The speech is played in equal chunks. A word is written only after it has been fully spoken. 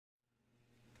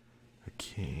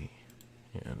Okay,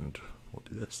 and we'll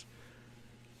do this.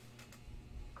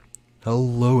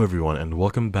 Hello, everyone, and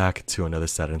welcome back to another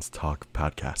Saturn's Talk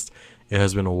podcast. It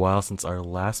has been a while since our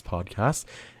last podcast,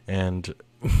 and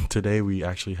today we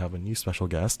actually have a new special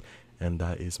guest, and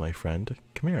that is my friend,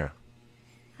 Kamira.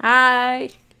 Hi.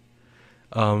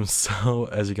 So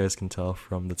as you guys can tell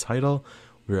from the title,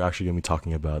 we're actually going to be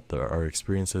talking about our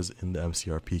experiences in the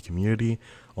MCRP community,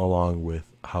 along with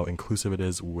how inclusive it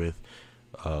is with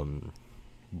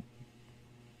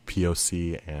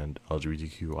POC and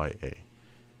LGBTQIA.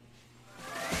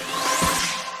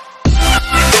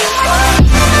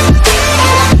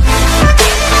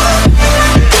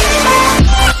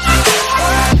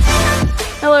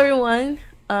 Hello, everyone.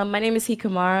 My name is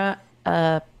Hikamara.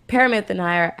 Paramount and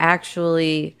I are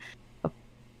actually a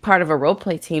part of a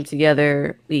roleplay team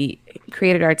together. We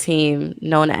created our team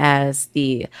known as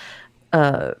the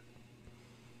God,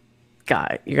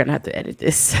 you're gonna have to edit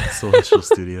this. Celestial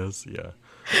Studios, yeah.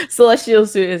 Celestial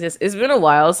Studios. It's been a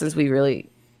while since we really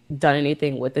done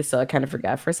anything with this, so I kind of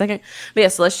forgot for a second. But yeah,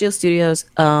 Celestial Studios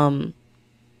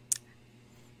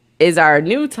is our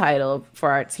new title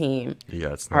for our team.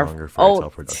 Yeah, it's no longer Fairy Tale Oh,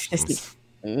 Productions.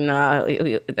 nah,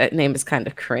 that name is kind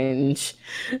of cringe.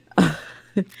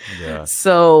 Yeah.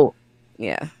 So,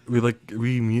 yeah. We had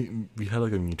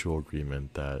like a mutual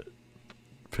agreement that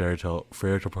Fairy Tale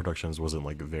Productions wasn't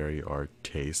like very our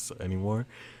taste anymore,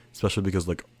 especially because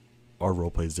like our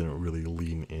role plays didn't really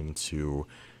lean into,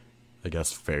 I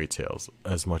guess, fairy tales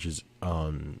as much as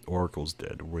Oracles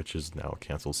did, which is now a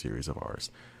canceled series of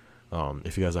ours.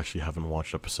 If you guys actually haven't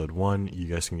watched episode 1, you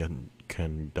guys can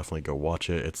definitely go watch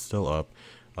it. It's still up,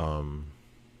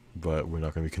 but we're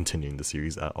not going to be continuing the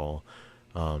series at all.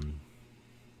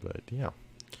 But yeah,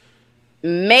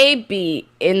 Maybe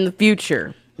in the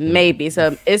future. Maybe.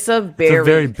 So it's a it's a very,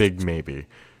 very big maybe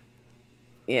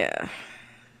yeah.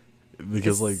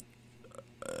 because like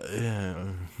It's yeah.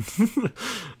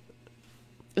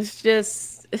 it's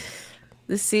just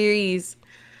the series.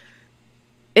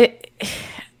 It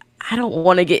I don't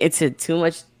want to get into too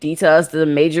much detail as to the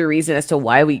major reason as to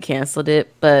why we canceled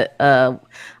it, but I'll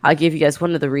give you guys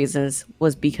one of the reasons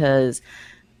was because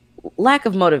lack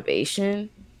of motivation.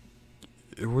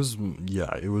 It was,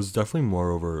 yeah, it was definitely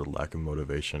more over lack of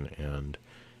motivation and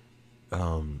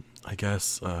I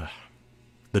guess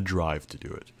the drive to do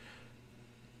it,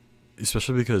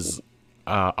 especially because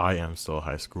I am still a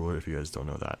high schooler, if you guys don't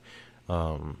know that.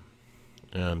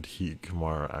 And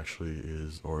Kamara actually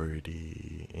is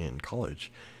already in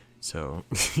college, so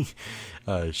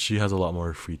she has a lot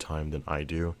more free time than I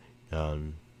do.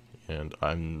 And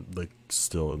I'm like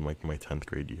still in like my 10th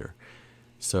grade year,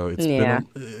 so Yeah.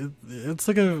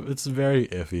 it's very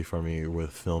iffy for me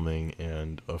with filming,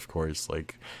 and of course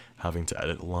like having to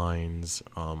edit lines,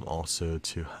 also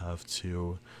to have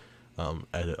to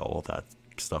edit all of that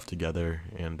stuff together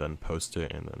and then post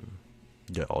it and then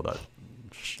get all that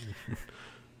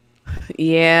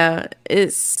Yeah,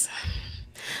 it's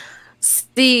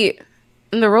see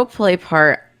in the role play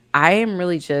part, I'm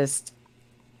really just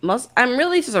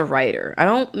a writer. I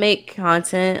don't make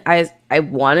content. I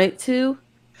wanted to.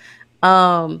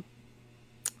 Um,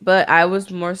 but I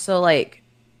was more so like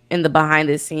in the behind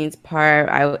the scenes part.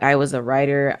 I was a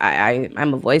writer.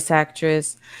 I'm a voice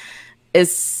actress.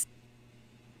 It's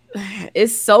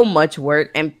it's so much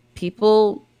work and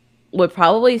people would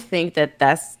probably think that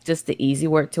that's just the easy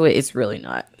work to it. It's really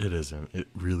not. It isn't. It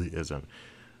really isn't.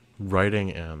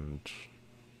 Writing and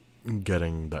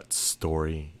getting that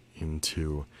story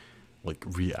into like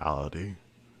reality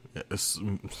is,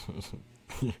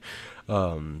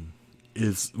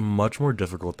 is much more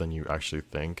difficult than you actually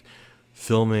think.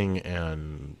 Filming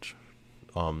and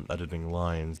editing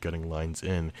lines, getting lines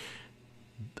in,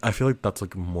 I feel like that's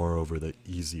like moreover the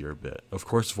easier bit. Of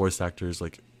course, voice actors,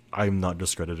 like, I'm not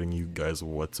discrediting you guys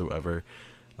whatsoever,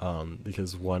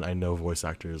 because one, I know voice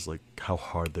actors, like how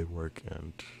hard they work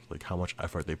and like how much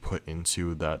effort they put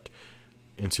into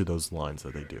those lines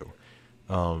that they do.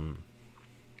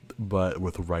 But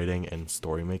with writing and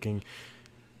story making,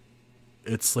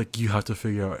 it's like you have to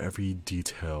figure out every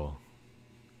detail,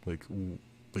 like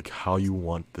like how you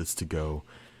want this to go,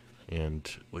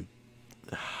 and like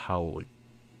how like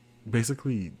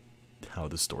basically how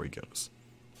the story goes.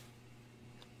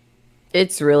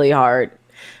 It's really hard.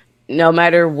 No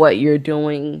matter what you're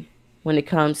doing when it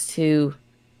comes to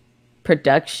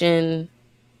production,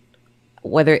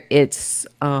 whether it's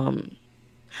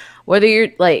whether you're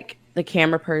like the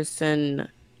camera person,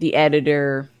 the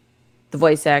editor, the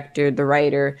voice actor, the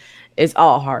writer, it's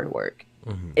all hard work.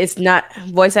 Hmm. It's not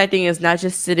voice acting is not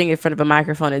just sitting in front of a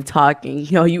microphone and talking.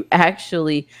 You know, you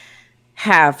actually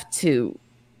have to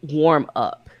warm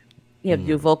up. You have to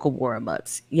do vocal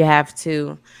warm-ups. You have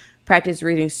to practice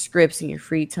reading scripts in your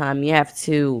free time. You have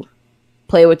to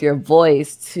play with your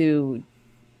voice to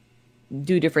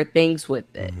do different things with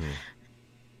it.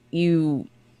 You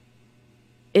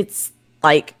it's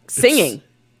like It's singing.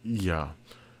 yeah.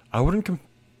 I wouldn't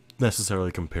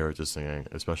necessarily compare it to singing,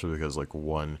 especially because like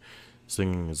one,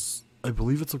 singing is I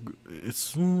believe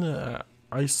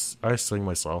I sing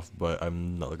myself, but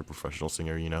I'm not like a professional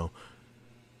singer, you know.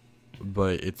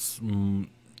 But it's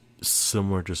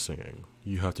similar to singing.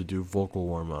 You have to do vocal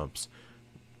warm ups,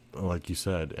 like you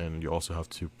said, and you also have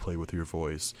to play with your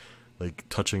voice, like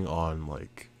touching on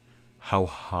like how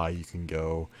high you can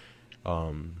go,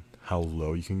 how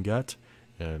low you can get,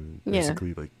 and Yeah.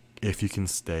 basically like if you can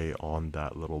stay on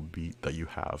that little beat that you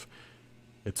have.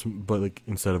 It's but like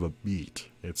instead of a beat,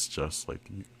 it's just like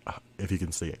if you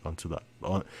can stay onto that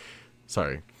on.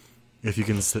 Sorry, if you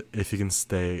can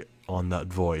stay on that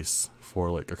voice for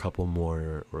like a couple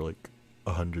more or like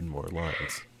 100 more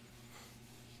lines.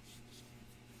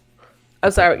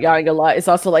 I'm If that sorry, y'all ain't gonna lie. It's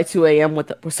also like 2 a.m.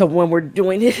 So when we're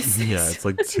doing yeah, this. it's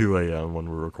like 2 a.m. when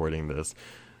we're recording this,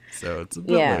 so it's a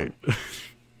bit Yeah. late.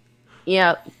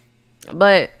 Yeah.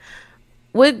 But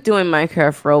with doing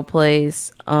Minecraft role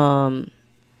plays,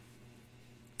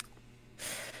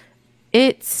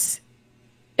 it's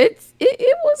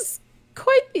it was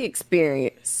quite the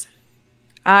experience.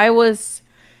 I was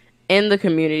in the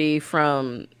community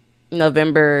from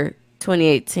November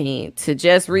 2018 to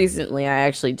just recently. I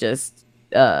actually just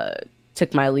uh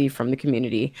took my leave from the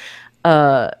community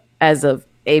uh as of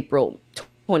April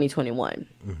 2021.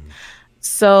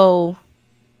 So,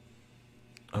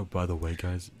 Oh, by the way,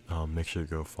 guys, make sure to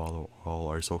go follow all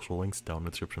our social links down in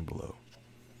the description below.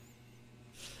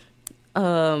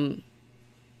 um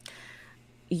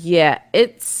yeah,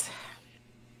 it's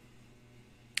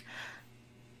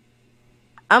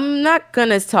I'm not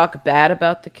gonna talk bad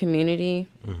about the community.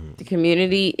 The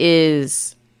community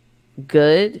is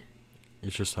good.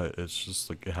 It's just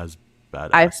like it has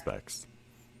bad I aspects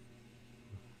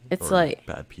it's or like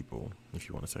bad people, if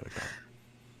you want to say it like that.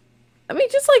 I mean,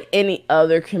 just like any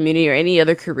other community or any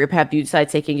other career path you decide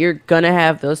taking, you're gonna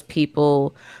have those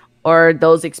people or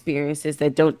those experiences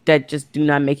that just do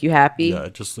not make you Yeah, happy.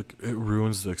 it just like it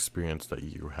ruins the experience that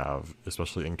you have,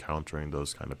 especially encountering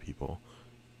those kind of people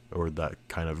or that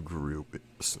kind of group,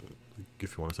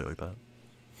 if you want to say it like that.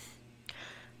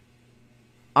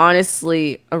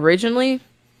 Honestly, originally,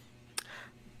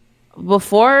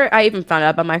 before I even found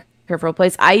out about my Minecraft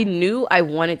place, I knew I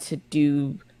wanted to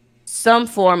do some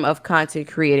form of content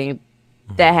creating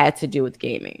that had to do with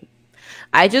gaming.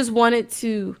 I just wanted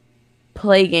to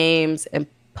play games and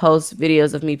post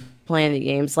videos of me playing the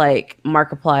games like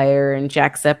Markiplier and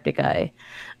Jacksepticeye.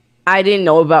 I didn't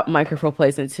know about Micro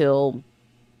Plays until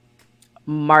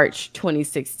March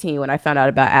 2016 when I found out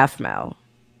about AFMAO.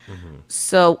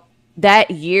 So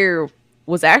that year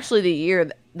was actually the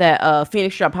year that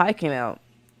Phoenix Drop High came out,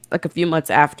 like a few months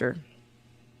after.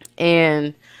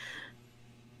 And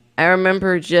I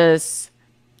remember just,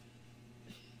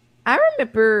 I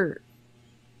remember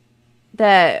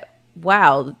that,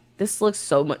 wow, this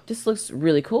looks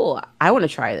really cool. I want to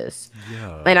try this.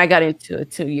 Yeah, And I got into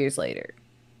it 2 years later.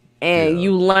 And yeah,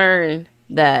 you learn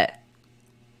that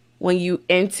when you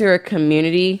enter a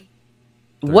community,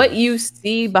 what you there's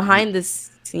see yeah, behind the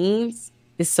scenes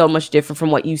is so much different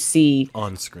from what you see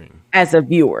on screen. as a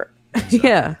viewer. Exactly.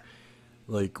 Yeah.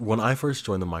 Like when I first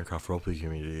joined the Minecraft roleplay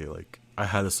community, like I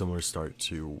had a similar start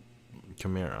to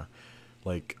Chimera.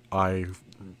 Like I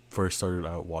first started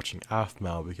out watching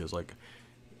Aphmau because like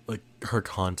her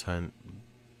content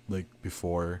like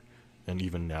before and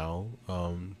even now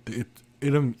it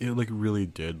like really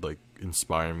did like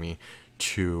inspire me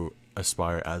to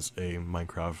aspire as a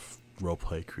Minecraft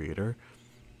roleplay creator,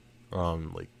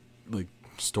 like like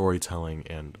storytelling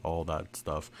and all that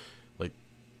stuff. Like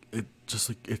it just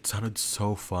like it sounded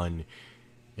so fun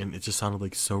and it just sounded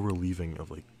like so relieving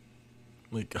of like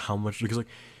how much because like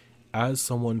as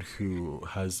someone who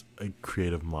has a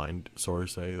creative mind, sort of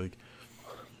say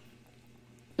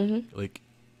Hmm. like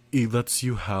it lets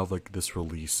you have like this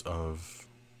release of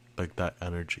like that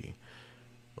energy.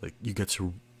 Like you get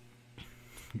to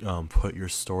put your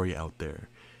story out there.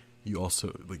 You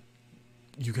also like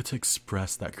you get to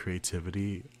express that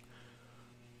creativity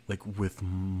like with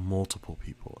multiple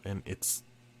people, and it's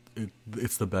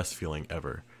the best feeling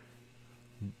ever.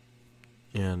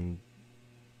 And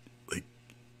like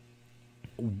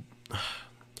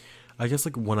I guess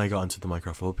like when I got into the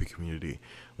Minecraft LP community,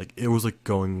 like it was like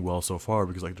going well so far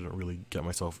because I didn't really get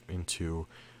myself into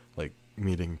like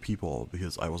meeting people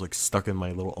because I was like stuck in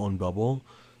my little own bubble.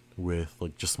 with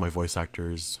like just my voice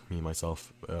actors, me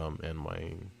myself, and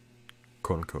my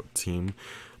quote unquote team.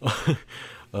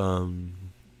 um,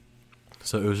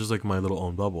 so it was just like my little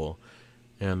own bubble.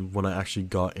 And when I actually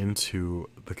got into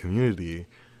the community,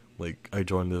 like I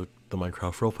joined the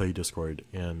Minecraft roleplay Discord,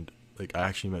 and like I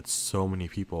actually met so many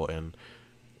people, and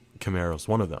Camaro's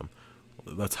one of them.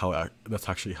 That's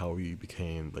actually how we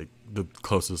became like the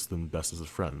closest and bestest of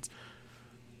friends.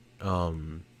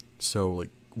 So like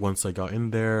once I got in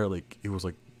there, like it was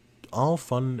like all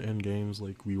fun and games.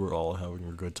 Like we were all having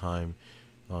a good time.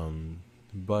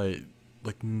 But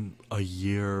like a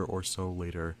year or so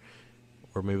later,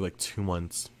 or maybe like 2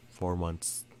 months, 4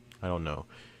 months, I don't know.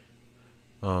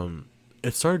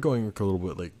 It started going like a little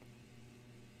bit like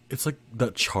it's like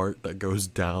that chart that goes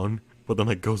down, but then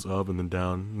like goes up and then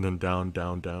down and then down,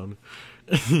 down, down.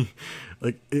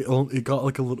 Like it got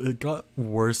like a little, it got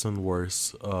worse and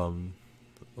worse.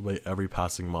 Like every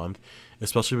passing month,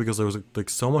 especially because there was like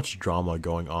so much drama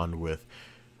going on with.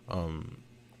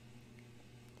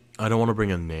 I don't want to bring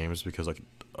in names because like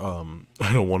I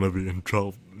don't want to be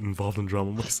involved in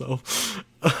drama myself.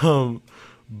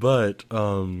 But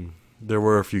there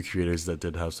were a few creators that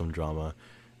did have some drama,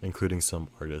 including some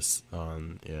artists,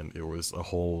 and it was a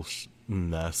whole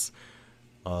mess.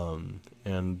 And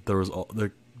there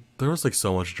was like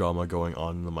so much drama going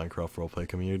on in the Minecraft roleplay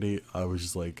community. I was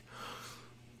just like,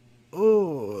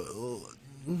 oh,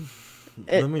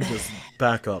 let me just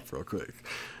back up real quick.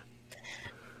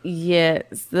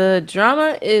 Yes, the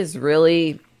drama is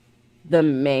really the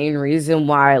main reason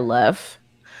why I left.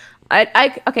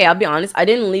 Okay, I'll be honest. I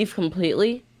didn't leave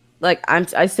completely. Like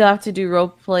I still have to do role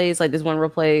plays. Like there's one role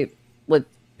play with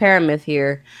Paramyth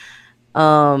here,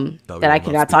 that I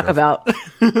cannot talk about.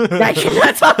 That I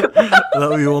cannot talk about.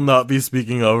 That we will not be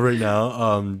speaking of right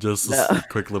now. Just No. a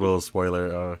quick little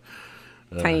spoiler.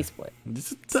 Tiny spoiler.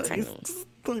 Just Tiny.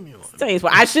 tiny one. Tiny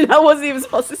spoiler. I wasn't even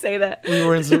supposed to say that. We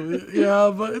weren't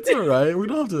yeah, but it's all right. We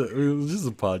don't have to. It's just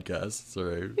a podcast. It's all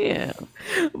right. Yeah,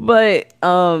 but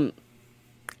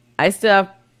I still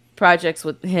have projects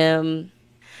with him,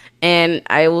 and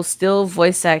I will still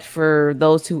voice act for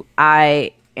those who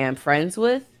I am friends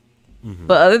with.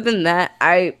 But other than that,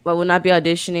 I will not be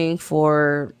auditioning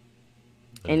for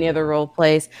any other role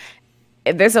plays.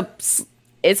 If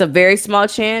it's a very small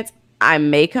chance I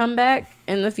may come back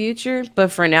in the future,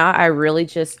 but for now, I really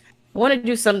just want to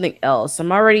do something else.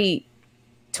 I'm already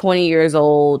 20 years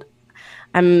old.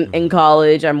 I'm in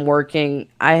college. I'm working.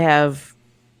 I have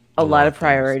a lot of things.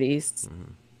 priorities,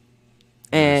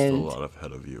 There's and still a lot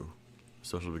ahead of you,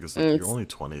 especially because like, you're only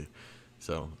 20,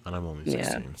 so and I'm only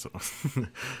 16.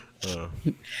 So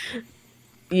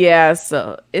yeah,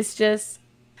 so it's just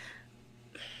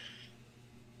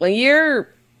when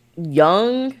you're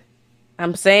young,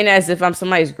 I'm saying as if I'm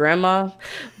somebody's grandma,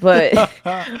 but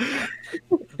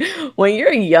when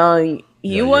you're young, Yeah,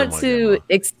 you you're want my to grandma.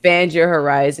 expand your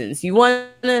horizons. You want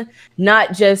to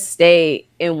not just stay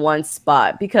in one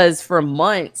spot, because for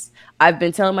months I've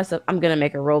been telling myself I'm going to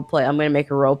make a role play. I'm going to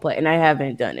make a role play, and I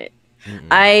haven't done it.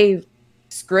 I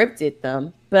scripted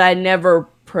them, but I never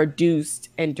produced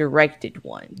and directed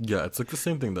one. Yeah, it's like the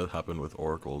same thing that happened with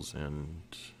Oracles and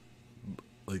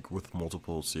like with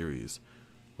multiple series.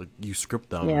 Like you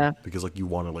script them Yeah. because like you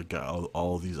want to like get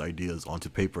all of these ideas onto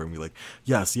paper and be like,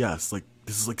 yes, like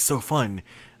this is like so fun.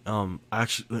 I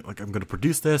actually like I'm gonna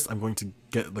produce this. I'm going to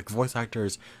get like voice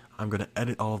actors. I'm gonna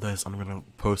edit all of this. I'm gonna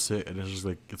post it, and it's just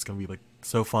like it's gonna be like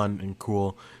so fun and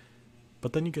cool.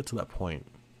 But then you get to that point,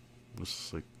 it's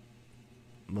just like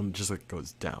then it just like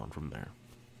goes down from there.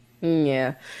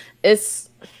 Yeah. It's,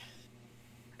 how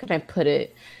can I put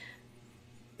it?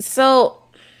 So,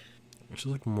 It's just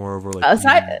like more over like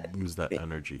aside, you lose that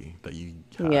energy that you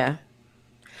have. yeah.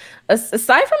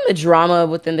 Aside from the drama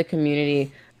within the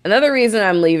community, another reason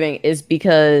I'm leaving is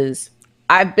because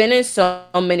I've been in so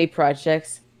many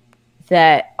projects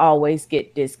that always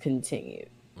get discontinued.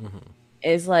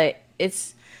 It's like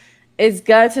it's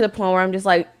got to the point where I'm just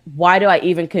like, why do I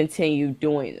even continue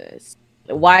doing this?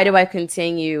 Why do I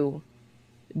continue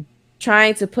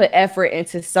trying to put effort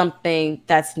into something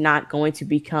that's not going to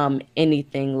become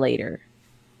anything later?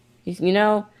 You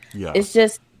know, Yeah. it's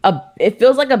just it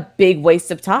feels like a big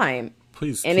waste of time.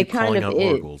 Please And keep it kind calling of out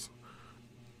is. oracles.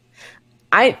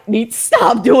 I need to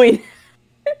stop doing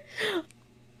it.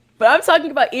 But I'm talking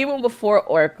about even before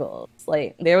Oracles.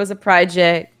 Like there was a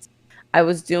project I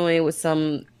was doing with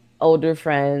some older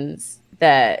friends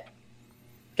that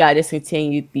got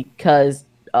discontinued because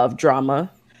of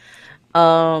drama.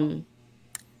 Um,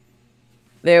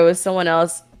 there was someone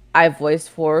else I voiced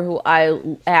for who I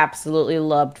absolutely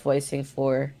loved voicing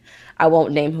for. I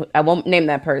won't name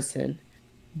that person,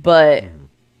 but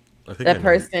I think That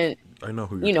person, I know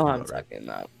who you're you know who talking I'm about, right? talking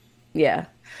about. Yeah.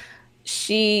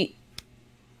 She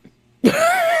too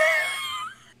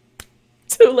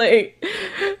late.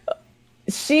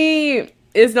 She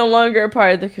is no longer a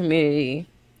part of the community.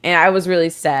 And I was really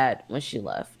sad when she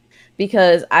left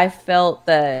because I felt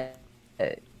that,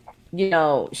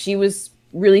 she was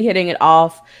really hitting it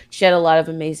off. She had a lot of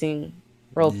amazing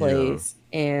role Yeah, plays.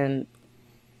 And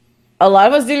a lot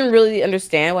of us didn't really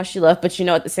understand why she left. But,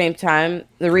 at the same time,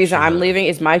 the reason she I'm had. leaving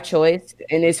is my choice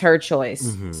and it's her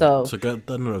choice. So So, at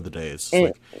the end of the day, it's just and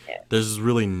like there's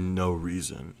really no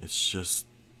reason. It's just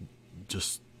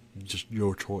just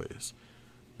your choice.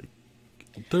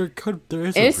 There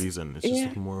is a it's, reason. It's just yeah.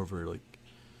 like more over like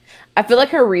I feel like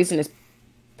her reason is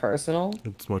personal.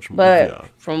 it's much But yeah.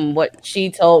 from what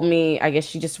she told me, I guess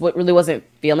she just really wasn't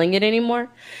feeling it anymore.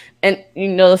 And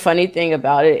the funny thing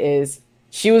about it is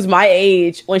she was my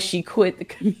age when she quit the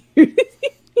community.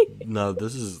 No,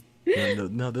 this is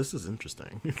no, this is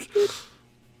interesting.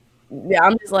 Yeah,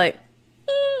 I'm just like,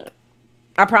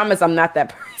 I promise I'm not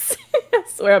that person. I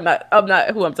swear I'm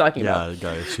not who I'm talking about. Yeah,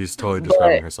 guys, she's totally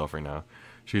describing But herself right now.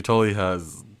 She totally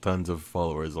has tons of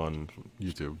followers on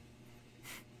YouTube.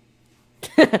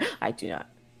 I do not.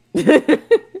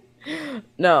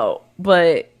 No,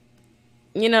 but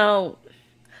you know,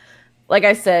 like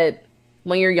I said,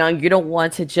 when you're young, you don't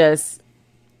want to just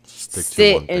Stick to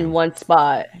sit one in thing. one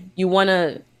spot. You want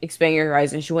to expand your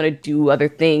horizons. You want to do other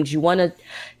things. You want to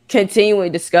continually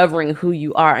discovering who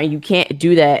you are, and you can't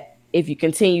do that if you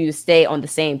continue to stay on the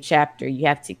same chapter. You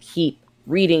have to keep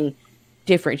reading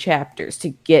different chapters to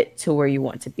get to where you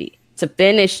want to be, to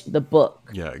finish the book.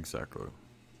 Yeah, exactly.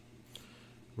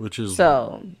 Which is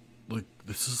So, like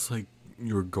this is like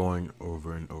you're going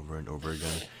over and over and over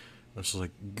again. It's just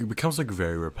like it becomes like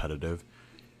very repetitive,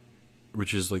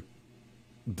 which is like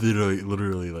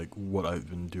literally like what I've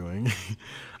been doing.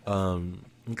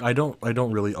 I don't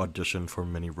really audition for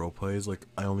many role plays. Like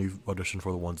I only audition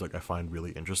for the ones like I find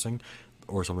really interesting,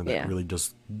 or something that yeah.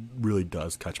 really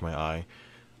does catch my eye.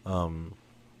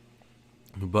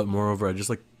 But moreover, I just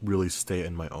like really stay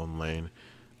in my own lane.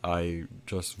 I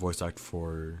just voice act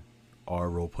for our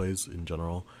role plays in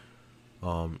general.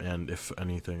 And if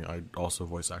anything, I also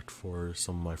voice act for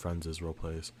some of my friends' role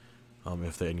plays,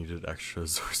 if they needed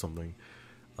extras or something.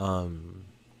 Um,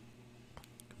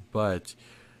 but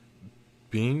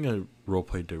being a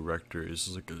roleplay director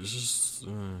is like it's just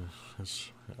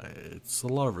it's a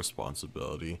lot of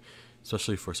responsibility,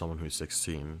 especially for someone who's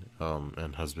 16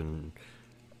 and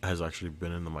has actually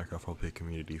been in the Minecraft roleplay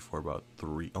community for about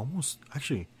three almost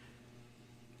actually.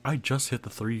 I just hit the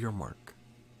 3 year mark.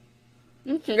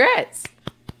 Congrats.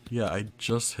 Yeah, I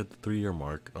just hit the 3 year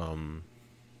mark.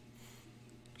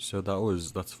 So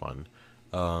that's fun.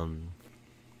 Um,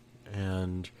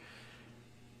 and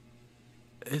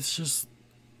it's just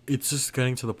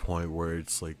getting to the point where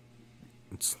it's like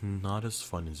it's not as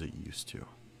fun as it used to.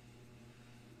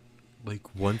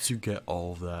 Like once you get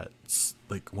all of that,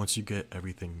 like once you get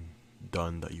everything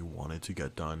done that you wanted to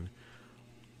get done,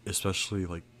 especially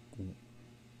like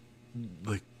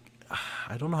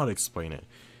I don't know how to explain it.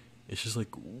 It's just like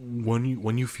when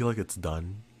you feel like it's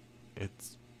done,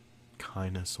 it's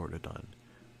kind of sort of done,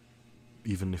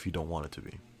 even if you don't want it to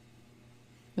be.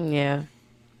 Yeah.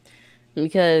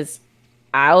 Because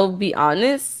I'll be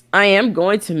honest, I am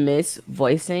going to miss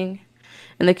voicing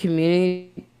in the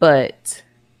community, but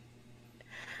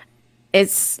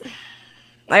it's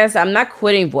like I said, I'm not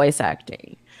quitting voice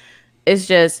acting. It's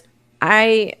just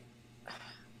I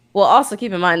well also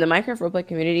keep in mind the Minecraft roleplay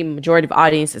community majority of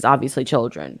audience is obviously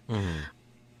children. Mm-hmm.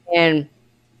 And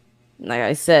like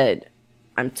I said,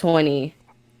 I'm 20.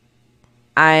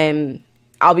 I'm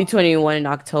I'll be 21 in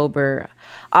October.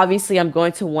 Obviously, I'm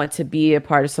going to want to be a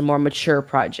part of some more mature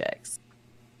projects.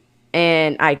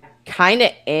 And I kind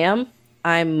of am.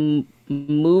 I'm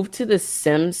moved to the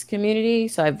Sims community,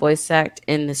 so I voice act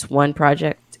in this one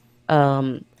project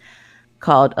um,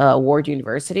 called Ward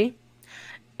University,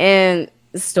 and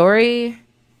the story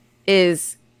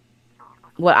is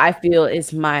what I feel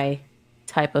is my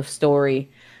type of story.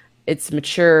 It's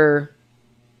mature.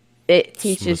 It It's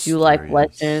teaches you like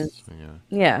lessons. mysterious. Yeah.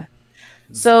 Yeah.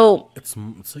 So It's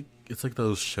like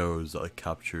those shows that like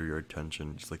capture your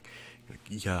attention. Just like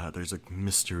yeah, there's like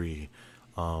mystery.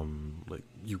 Like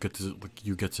you get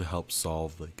to help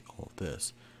solve like all of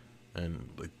this, and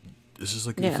like it's just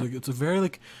yeah. it's a very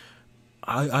like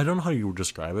I don't know how you would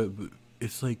describe it, but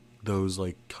it's like those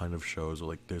like kind of shows where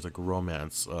like there's like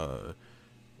romance,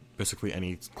 basically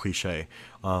any cliche,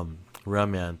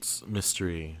 romance,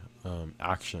 mystery,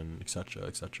 action, etc.,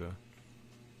 etc.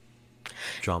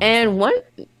 Drama as And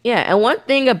well. one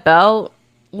thing about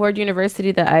Ward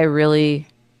University that I really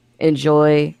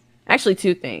enjoy, actually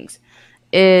two things,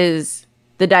 is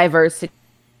the diversity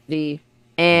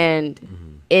and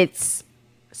Mm-hmm. its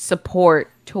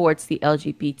support towards the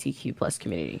LGBTQ plus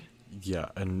community. Yeah,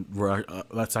 and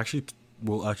that's actually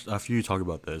we'll actually after you talk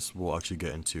about this, we'll actually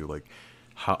get into like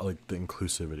how like the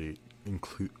inclusivity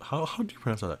how do you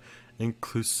pronounce that?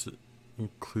 Inclusive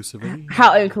inclusivity?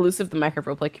 How inclusive the Minecraft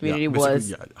roleplay Yeah, community basically was.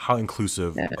 yeah, how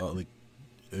inclusive Yeah. like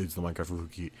is the Minecraft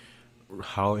rookie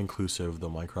how inclusive the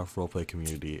Minecraft roleplay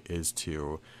community is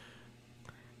to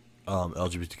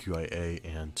LGBTQIA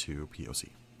and to POC.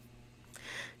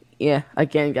 Yeah,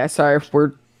 again, guys, sorry,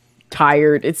 we're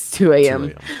tired. It's 2 2 a.m.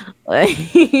 a.m.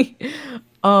 Like,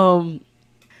 um,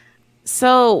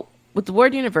 so with the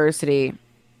Ward University,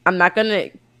 I'm not gonna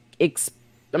ex-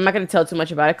 I'm not gonna tell too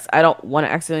much about it because I don't want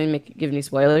to accidentally give any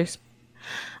spoilers.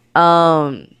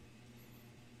 Um,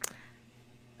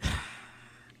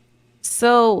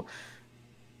 so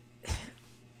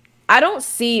I don't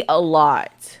see a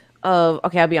lot of.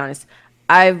 Okay, I'll be honest.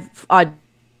 I've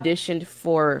auditioned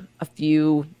for a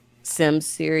few Sims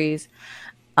series.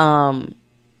 Um,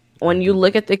 I when you did.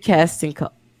 look at the casting, I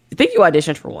think you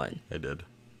auditioned for one. I did.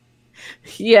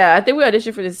 Yeah, I think we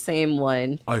auditioned for the same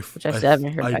one, which I still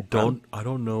haven't heard back from. I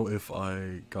don't know if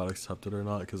I got accepted or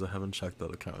not because I haven't checked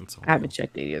that account in so I haven't long.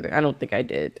 checked it either. I don't think I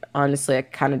did. Honestly, I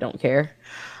kind of don't care.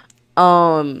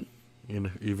 Um,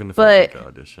 Even if I did but get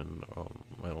audition,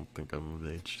 I don't think I'm of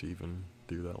age to even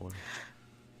do that one.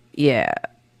 yeah.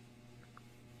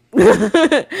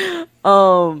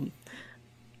 um,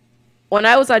 when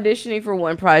I was auditioning for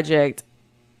one project,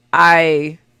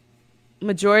 I the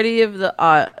majority of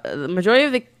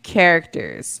the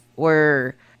characters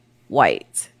were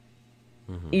white.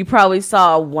 Hmm. You probably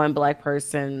saw one black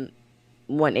person,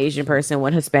 one Asian person,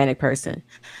 one Hispanic person,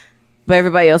 but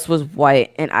everybody else was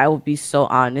white. And I will be so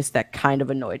honest, that kind of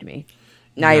annoyed me.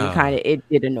 Not even Yeah, kind of, it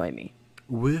did annoy me.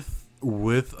 with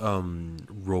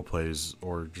role plays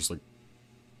or just like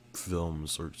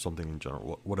films or something in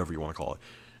general, whatever you want to call it,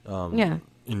 Yeah,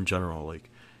 in general, like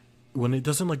when it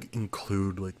doesn't like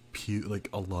include like like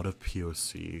a lot of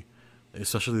POC,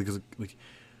 especially because like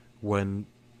when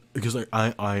because like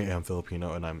I am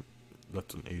Filipino and I'm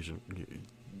that's an Asian.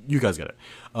 You guys get it.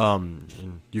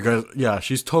 And you guys, yeah,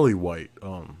 she's totally white.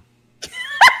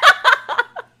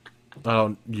 I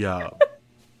don't, yeah.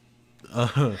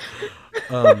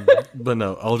 But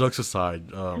no, all jokes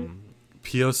aside,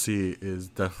 POC is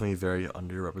definitely very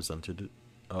underrepresented,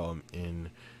 in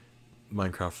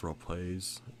Minecraft role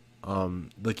plays.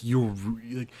 Like like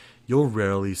you'll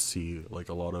rarely see like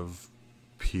a lot of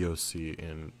POC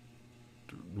in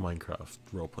Minecraft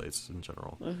role plays in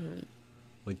general.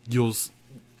 Like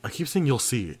I keep saying you'll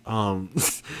see. Um,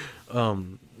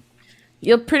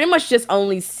 you'll pretty much just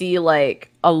only see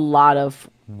like a lot of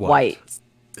white. white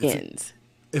It's skins.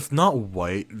 if not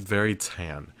white, very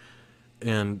tan,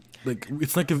 and like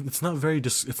it's not very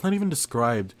it's not even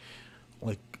described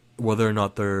like whether or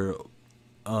not they're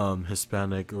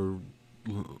Hispanic or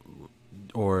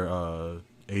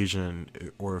Asian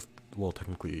or if, well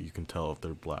technically you can tell if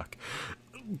they're black.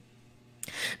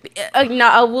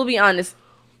 Now, I will be honest,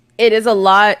 it is a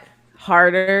lot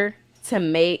harder to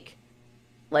make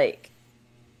like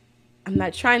I'm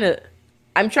not trying to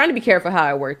I'm trying to be careful how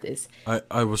I word this.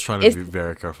 I was trying to It's be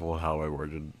very careful how I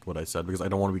worded what I said because I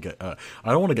don't want to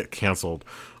I don't want to get canceled.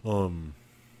 Um,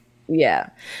 yeah.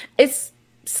 It's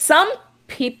some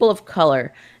people of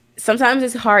color. Sometimes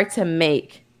it's hard to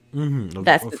make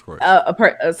that's of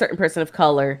course, a certain person of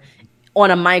color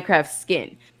on a Minecraft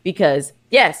skin because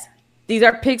yes, these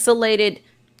are pixelated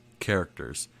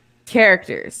characters,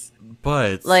 characters.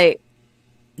 but Like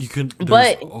you can. There's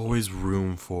but always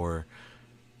room for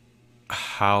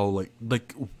how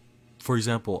like for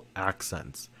example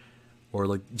accents or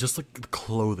like just like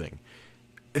clothing.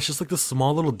 It's just like the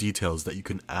small little details that you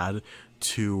can add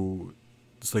to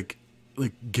it's like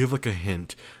give like a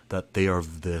hint that they are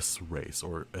of this race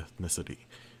or ethnicity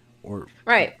or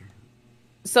right.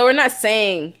 So we're not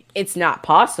saying it's not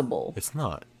possible. it's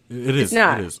not it It's is it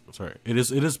not. is sorry it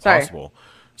is Sorry. possible.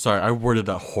 Sorry, I worded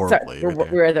that Sorry, horribly right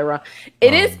there. we're the wrong.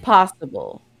 It is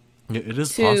possible Yeah, it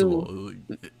is to, possible.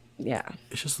 yeah.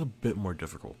 It's just a bit more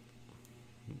difficult,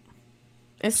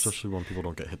 It's especially when people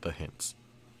don't get hit the hints.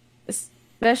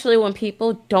 especially when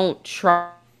people don't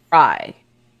try.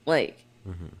 Like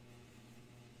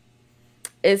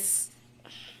it's.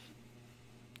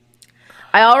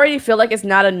 I already feel like it's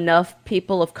not enough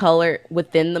people of color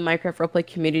within the Minecraft roleplay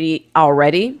community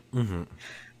already.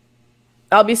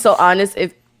 I'll be so honest.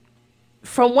 If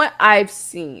from what I've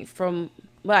seen,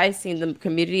 the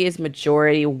community is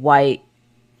majority white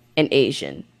and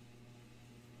Asian.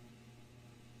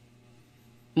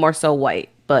 more so white,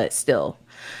 but still.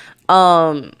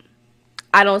 Um,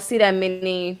 I don't see that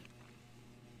many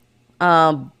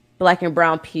black and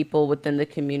brown people within the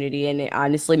community, and it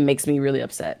honestly makes me really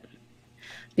upset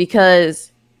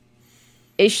because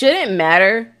it shouldn't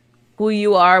matter who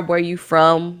you are, where you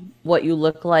from, what you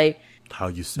look like. How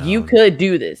you You sound. could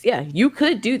do this. Yeah, you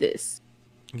could do this.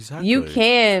 You Exactly.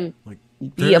 can Like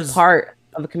be a there's part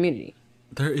of a community.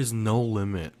 there is no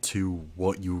limit to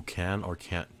what you can or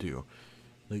can't do.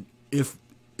 Like if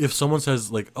someone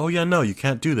says like, "Oh yeah, no, you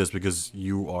can't do this because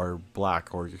you are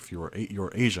black or if you're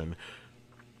Asian,"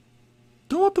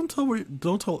 don't let them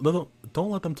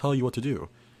don't let them tell you what to do.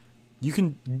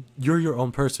 You're your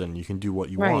own person. You can do what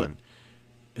you Right. want.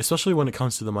 Especially when it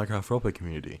comes to the Minecraft roleplay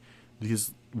community,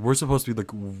 because we're supposed to be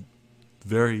like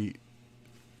very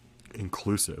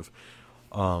inclusive,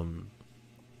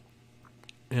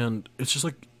 and it's just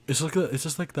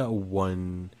like that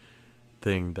one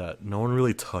thing that no one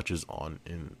really touches on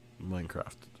in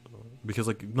Minecraft, because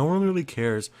like no one really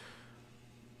cares.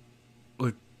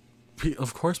 Like,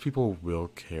 of course people will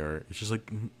care. It's just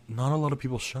like not a lot of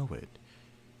people show it,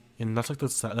 and that's like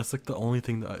that's like the only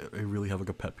thing that I really have like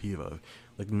a pet peeve of,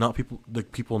 like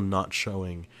people not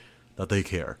showing that they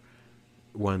care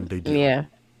when they do. Yeah.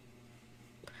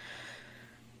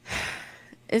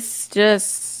 It's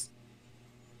just,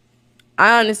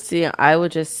 I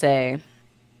would just say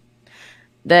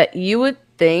that you would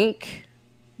think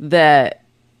that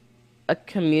a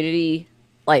community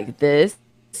like this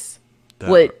That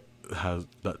would,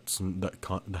 that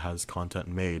has content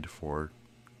made for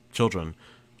children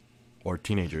or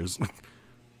teenagers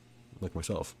like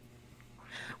myself.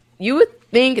 you would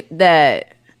think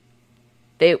that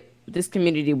they this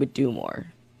community would do more,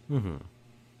 Mm-hmm.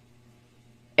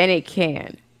 and it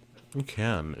can. You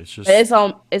can. It's But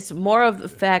just it's more of the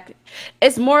fact,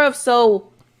 it's more of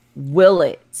so will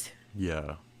it.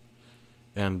 yeah.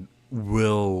 And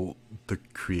will the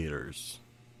creators,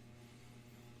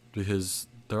 because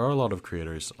there are a lot of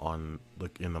creators on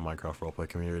like in the Minecraft roleplay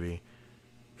community,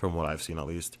 from what I've seen at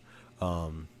least.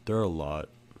 There are a lot,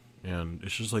 and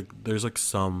it's just like there's like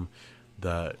some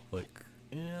that like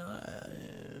yeah,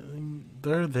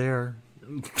 they're there.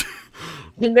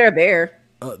 They're there.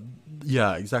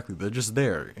 Yeah, exactly. They're just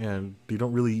there, and they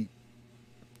don't really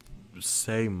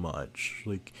say much.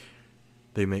 Like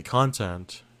they make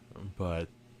content, but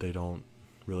they don't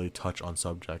really touch on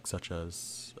subjects such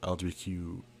as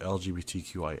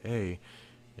LGBTQIA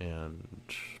and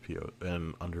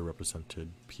and underrepresented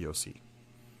POC.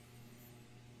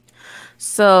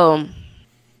 So,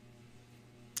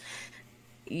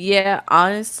 yeah,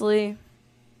 honestly,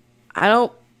 I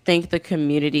don't think the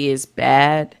community is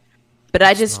bad, but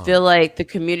I It's just not. feel like the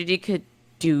community could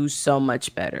do so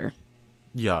much better.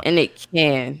 Yeah, And it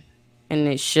can, and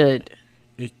it should.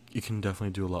 it can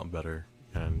definitely do a lot better,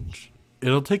 and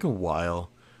it'll take a while,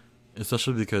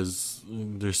 especially because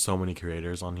there's so many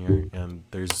creators on here, and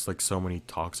there's like so many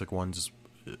toxic ones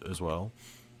as well.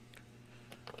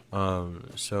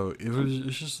 So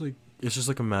it's just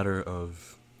like a matter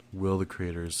of will the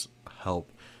creators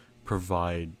help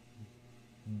provide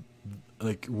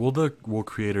like will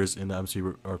creators in the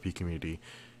MCRP community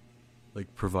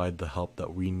like provide the help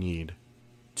that we need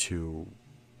to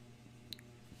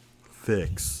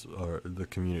fix the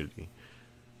community.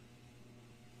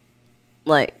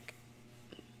 Like,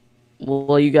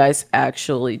 will you guys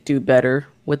actually do better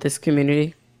with this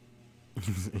community?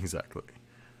 Exactly.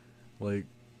 Like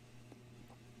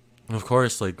of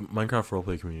course like Minecraft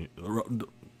roleplay community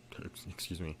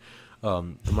excuse me.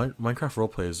 The Minecraft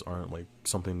roleplays aren't like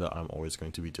something that I'm always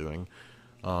going to be doing.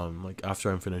 Like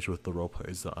after I'm finished with the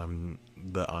roleplays that I'm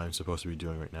supposed to be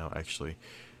doing right now, actually,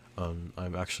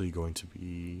 I'm actually going to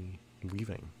be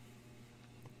leaving.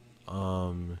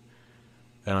 Um,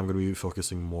 and I'm going to be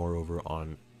focusing more over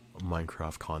on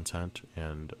Minecraft content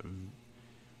and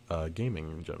gaming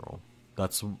in general.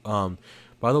 That's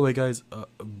by the way, guys,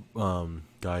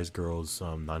 guys, girls,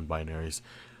 non-binaries,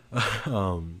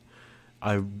 um,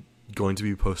 I'm going to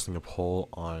be posting a poll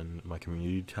on my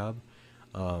community tab.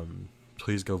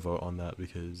 Please go vote on that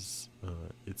because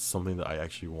it's something that I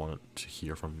actually want to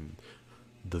hear from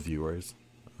the viewers.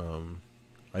 Um,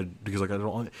 because like I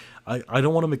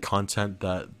don't want to make content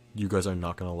that you guys are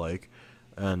not gonna like,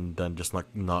 and then just like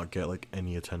not get like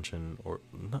any attention or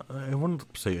not, I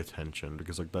wouldn't say attention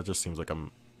because like that just seems like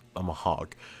I'm a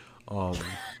hog. Um,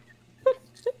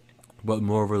 but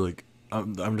moreover like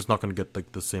I'm just not gonna get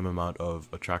like the same amount of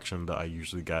attraction that I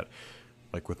usually get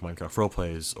like with Minecraft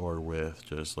roleplays or with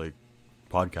just like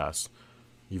podcasts,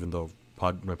 even though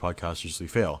my podcasts usually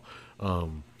fail.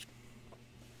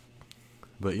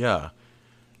 But yeah,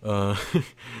 uh,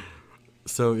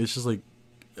 So it's just like,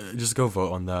 just go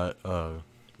vote on that.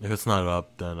 If it's not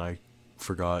up, then I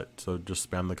forgot. So just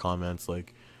spam the comments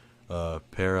like,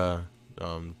 Para,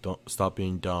 don't stop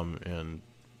being dumb and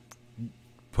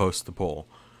post the poll.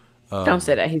 Don't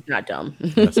say that. He's not dumb.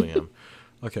 Yes, I am.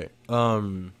 Okay.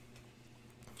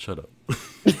 Shut up.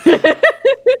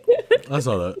 I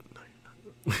saw that.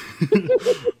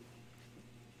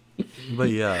 But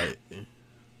yeah.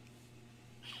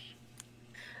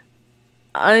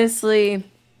 Honestly,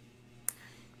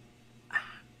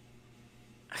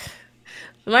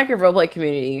 the Minecraft roleplay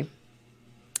community.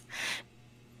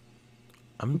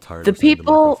 I'm tired The of saying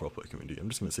people, the Minecraft roleplay community. I'm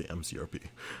just gonna say MCRP.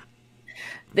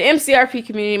 the MCRP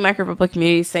community, Minecraft roleplay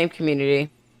community, same community.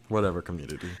 Whatever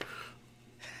community.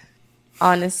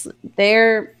 Honestly,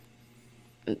 there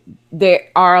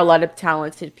are a lot of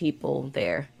talented people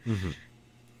there. Mm-hmm.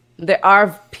 There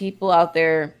are people out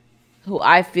there who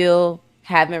I feel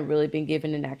haven't really been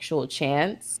given an actual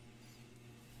chance.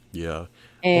 Yeah.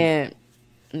 And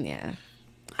yeah,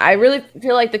 I really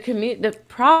feel like the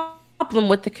problem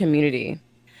with the community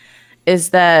is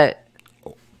that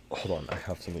Oh, hold on, I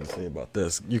have something to say about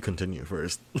this. You continue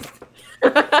first.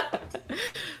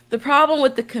 the problem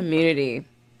with the community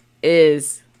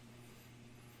is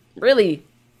really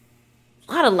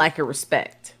a lot of lack of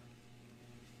respect.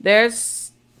 There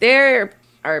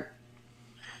are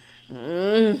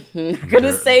I'm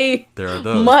gonna say There are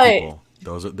those much, people.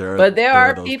 but there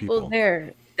are those people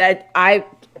there that I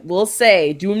will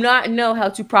say do not know how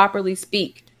to properly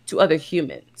speak to other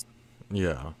humans.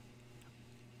 Yeah.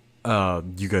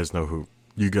 You guys know who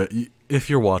you got. If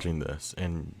you're watching this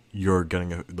and you're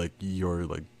getting you're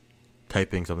like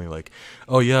typing something like,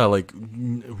 "Oh yeah, like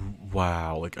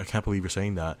wow, like I can't believe you're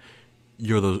saying that."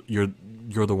 You're the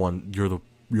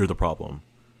problem.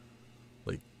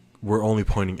 Like we're only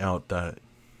pointing out that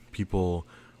people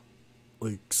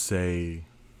like say,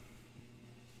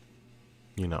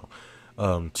 you know,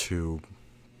 to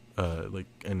like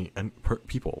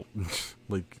people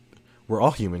like we're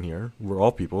all human here. We're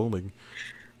all people. Like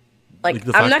the I'm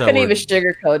fact not that gonna we're even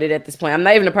sugarcoat it at this point. I'm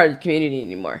not even a part of the community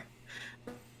anymore.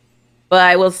 But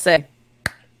I will say,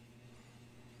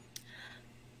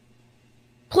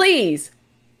 please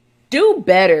do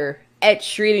better at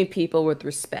treating people with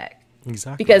respect.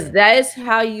 exactly Because that is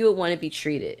how you would want to be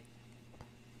treated.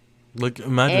 like And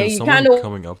imagine you someone kind of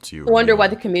coming up to you. wonder why yeah.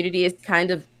 the community is kind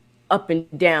of up and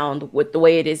down with the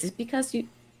way it is. It's because I'm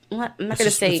not It's gonna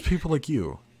just, say it's people like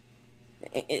you.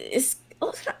 it's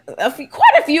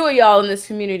quite a few of y'all in this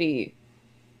community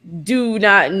do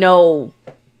not know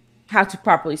how to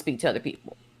properly speak to other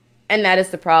people. And that is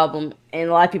the problem. And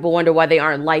a lot of people wonder why they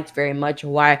aren't liked very much or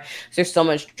why there's so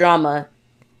much drama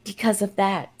because of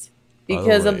that. By the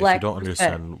Because way, of if you lack don't of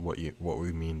respect. understand what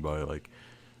we mean by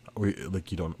we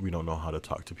don't know how to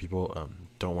talk to people,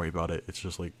 don't worry about it. It's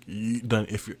just like then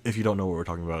if you don't know what we're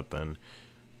talking about, then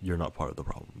you're not part of the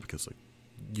problem because like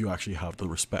you actually have the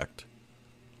respect.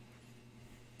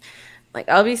 Like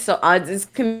I'll be so honest, this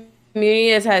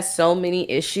community has had so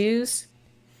many issues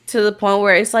to the point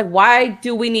where it's like, why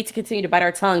do we need to continue to bite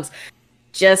our tongues?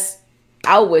 Just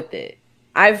out with it.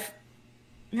 I've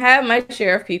had my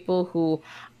share of people who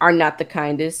are not the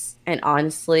kindest, and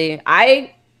honestly,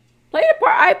 I played a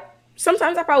part.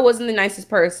 Sometimes I probably wasn't the nicest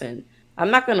person.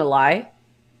 I'm not gonna lie,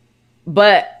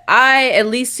 but I at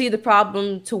least see the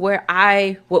problem to where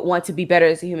I would want to be better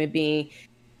as a human being.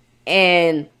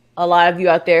 And a lot of you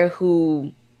out there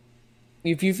who,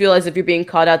 if you feel as if you're being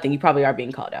called out, then you probably are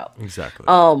being called out. Exactly.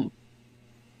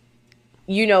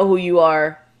 You know who you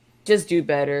are. Just do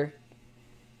better.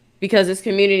 Because this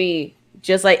community,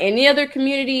 just like any other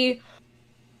community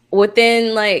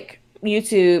within like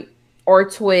YouTube or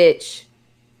Twitch,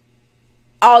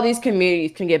 all these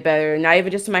communities can get better. Not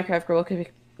even just the Minecraft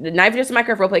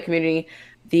roleplay community,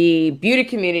 the beauty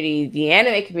community, the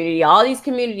anime community, all these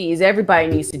communities, everybody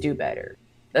needs to do better.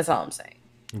 That's all I'm saying.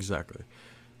 Exactly.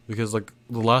 Because like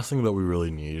the last thing that we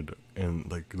really need in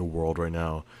like the world right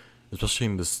now, especially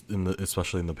in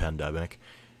the pandemic,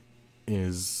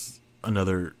 is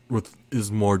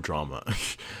more drama.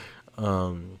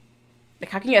 Like,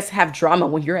 how can you guys have drama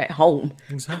when you're at home?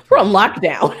 Exactly. We're on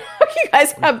lockdown. How can you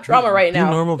guys have drama right Be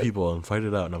now? normal people and fight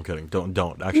it out. No, I'm kidding.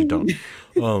 Don't actually don't.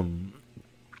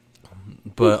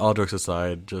 But all jokes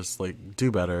aside, just like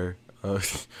do better.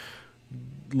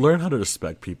 Learn how to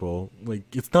respect people. Like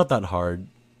it's not that hard,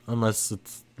 unless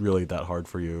it's really that hard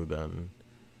for you. Then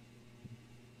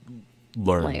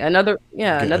learn. Like another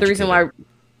reason why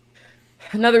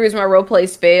educated. role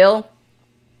plays fail,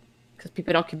 because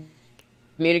people don't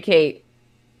communicate.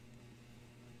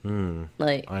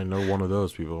 Like I know one of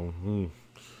those people.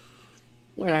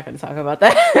 we're not going to talk about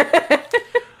that.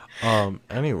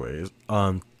 Anyways,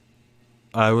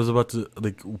 I was about to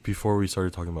like before we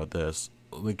started talking about this,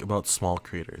 like about small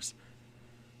creators.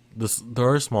 There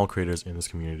are small creators in this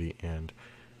community, and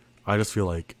I just feel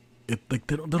like they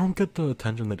don't get the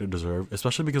attention that they deserve,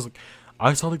 especially because like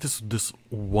I saw like this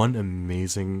one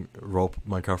amazing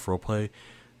Minecraft roleplay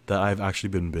that I've actually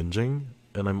been binging,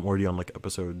 and I'm already on like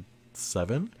episode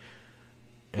 7,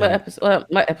 What and episode?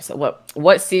 What episode?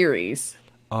 What series?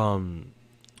 um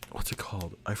what's it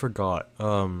called? I forgot.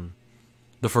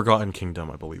 The Forgotten Kingdom,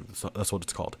 I believe that's what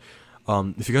it's called.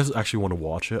 If you guys actually want to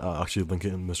watch it, I'll actually link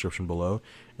it in the description below,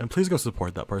 and please go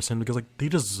support that person because like they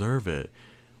deserve it.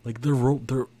 Like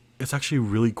they're it's actually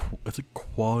really it's like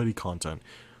quality content.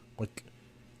 Like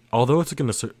although it's like in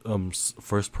a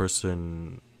first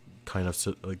person kind of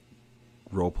like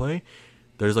role play,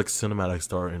 there's like cinematics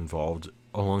that are involved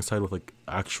alongside with like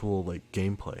actual like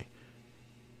gameplay,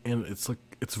 and it's like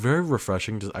it's very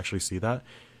refreshing to actually see that,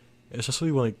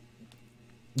 especially when like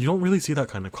you don't really see that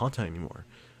kind of content anymore.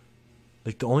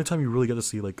 Like the only time you really get to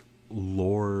see like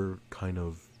lore kind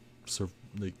of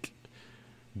like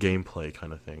gameplay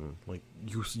kind of thing, like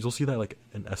you'll see that like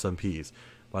in SMPs.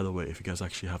 By the way, if you guys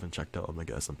actually haven't checked out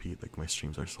Omega SMP, like my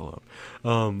streams are still up.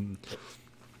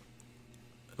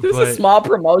 This is a But small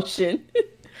promotion.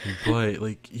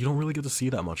 like you don't really get to see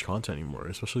that much content anymore,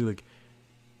 especially like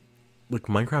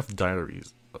Minecraft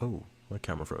Diaries. Oh, my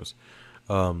camera froze.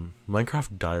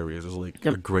 Minecraft Diaries is like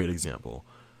a Yep. great example.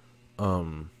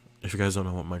 If you guys don't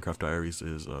know what Minecraft Diaries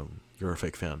is, you're a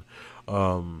fake fan.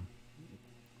 Um,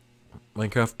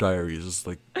 Minecraft Diaries is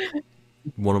like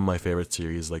one of my favorite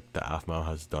series, like the AFMAO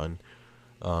has done.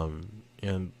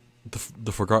 And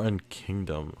the Forgotten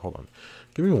Kingdom. Hold on,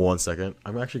 give me 1 second.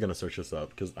 I'm actually gonna search this up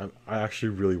because I actually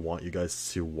really want you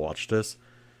guys to watch this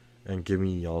and give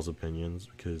me y'all's opinions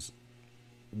because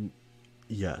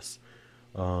yes,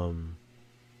 um,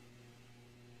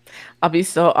 I'll be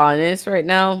so honest right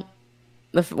now.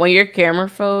 When your camera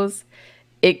froze,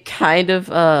 it kind of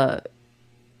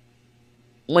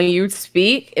when you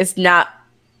speak, it's not.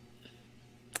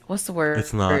 What's the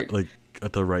it's not word? like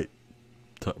at the right.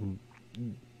 T-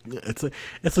 it's like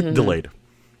Mhm. delayed.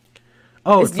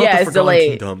 Oh, it's not the It's Forgotten delayed.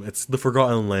 Kingdom. It's the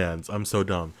Forgotten Lands. I'm so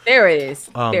dumb. There it is.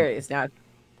 There Um, it is. Now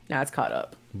it's caught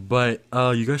up. but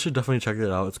you guys should definitely check it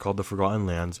out. It's called The Forgotten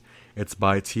Lands. It's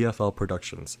by TFL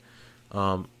Productions.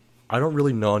 I don't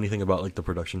really know anything about like the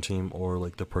production team or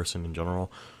like the person in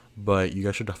general, but you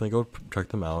guys should definitely go check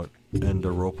them out and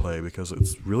the role play because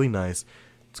it's really nice.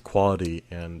 It's quality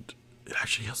and it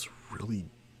actually has really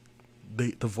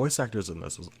the voice actors in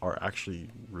this are actually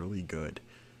really good.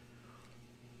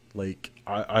 Like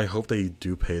I hope they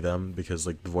do pay them because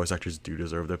like the voice actors do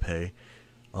deserve their pay.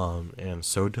 And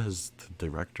so does the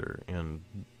director and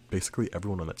basically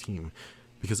everyone on that team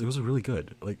because it was really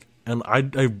good. Like, and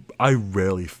I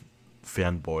rarely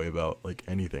fanboy about like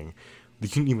anything. You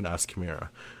can even ask Chimera,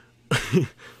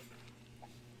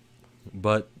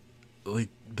 but like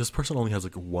this person only has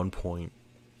like 1.59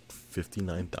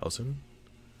 thousand.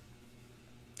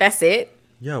 That's it.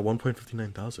 Yeah,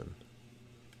 1.59 thousand.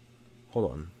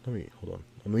 Hold on, hold on.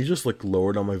 Let me just like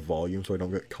lower down my volume so I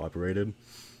don't get copyrighted.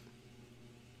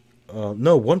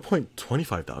 No,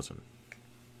 1.25 thousand.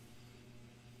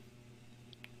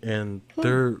 And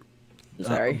I'm uh,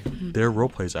 sorry. their role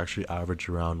plays actually average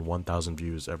around 1,000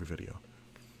 views every video.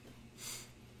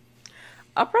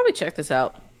 I'll probably check this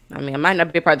out. I mean, I might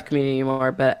not be a part of the community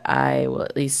anymore, but I will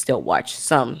at least still watch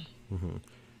some.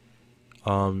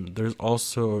 There's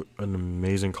also an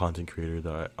amazing content creator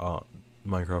that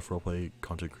Minecraft roleplay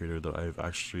content creator that I've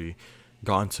actually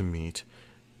gotten to meet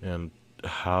and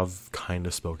have kind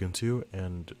of spoken to,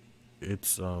 and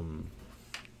it's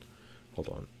hold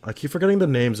on, I keep forgetting the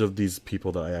names of these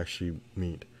people that I actually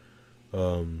meet.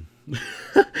 Um,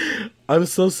 I'm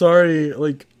so sorry.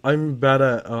 Like I'm bad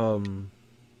at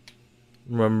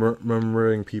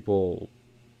remembering people.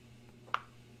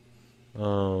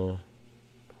 Uh,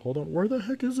 hold on, where the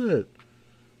heck is it?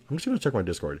 I'm just gonna check my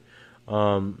Discord.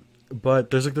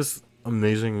 But there's like this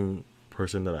amazing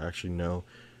person that I actually know.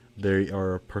 They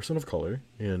are a person of color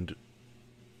and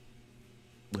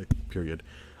like period.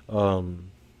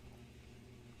 Um,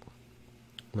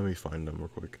 Let me find them real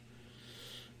quick.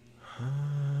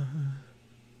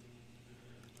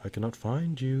 I cannot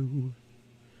find you.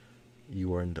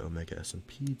 You are in the Omega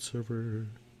SMP server.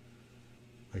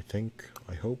 I think.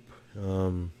 I hope.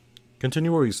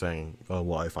 Continue what you're saying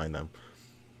while I find them.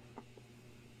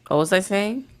 What was I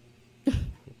saying?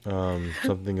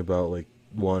 Something about like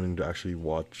wanting to actually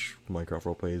watch Minecraft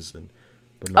roleplays and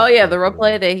but Oh not yeah, the being able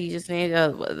roleplay to. that he just made,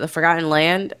 the Forgotten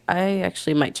Land. I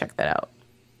actually might check that out.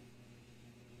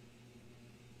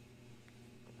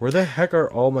 Where the heck are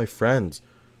all my friends?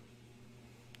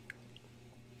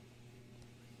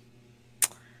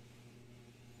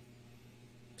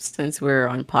 Since we're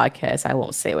on podcast, I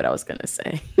won't say what I was gonna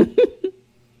say. What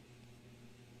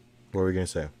were we gonna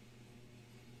say?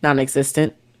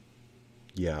 Non-existent.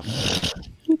 Yeah.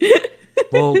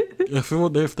 Well,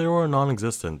 if they were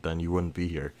non-existent, then you wouldn't be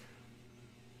here.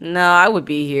 No, I would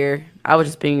be here. I was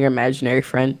just being your imaginary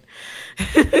friend.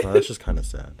 Well, that's just kind of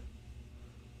sad.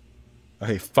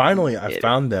 Okay, finally, I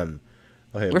found them.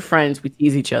 Okay, We're friends. We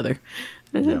tease each other.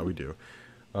 yeah, we do.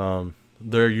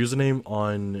 Their username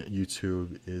on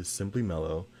YouTube is Simply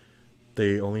Mellow.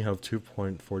 They only have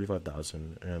 2.45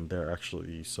 thousand, and they're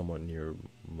actually somewhat near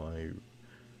my.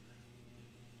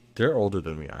 They're older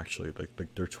than me, actually. Like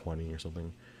they're 20 or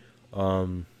something.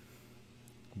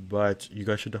 But you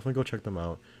guys should definitely go check them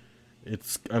out.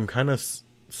 I'm kind of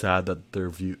sad that their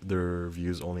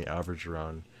views only average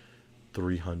around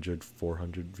 300,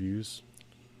 400 views.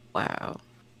 Wow.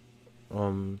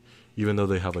 Even though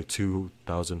they have like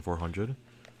 2,400.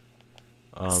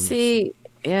 See,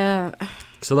 yeah,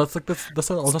 So that's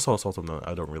also something that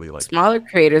I don't really like. smaller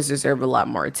creators deserve a lot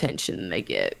more attention than they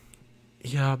get.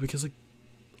 Yeah, because like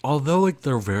although like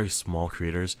they're very small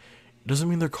creators, it doesn't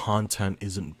mean their content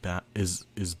isn't bad is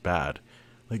bad.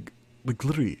 Like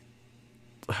literally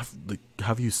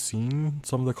have you seen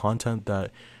some of the content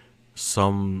that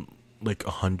some like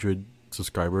 100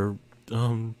 subscriber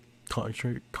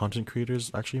content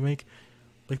creators actually make?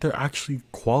 Like they're actually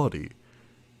quality.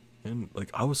 And like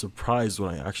I was surprised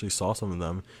when I actually saw some of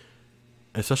them,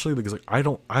 especially because like I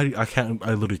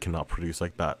literally cannot produce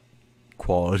like that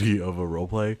quality of a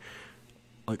roleplay.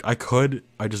 Like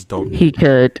I just don't. He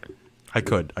could. I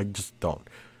just don't.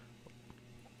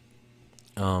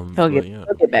 He'll But yeah,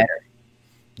 he'll get better.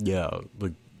 yeah,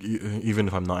 like even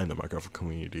if I'm not in the Minecraft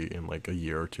community in like a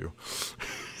year or two.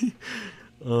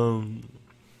 um,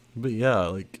 but yeah,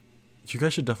 like you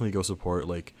guys should definitely go support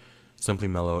like Simply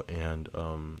Mellow and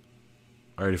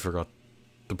I already forgot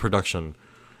the production.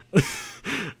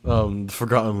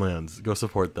 Forgotten Lands. Go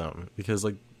support them because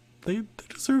like they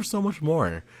deserve so much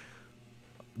more.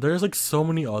 There's like so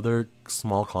many other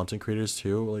small content creators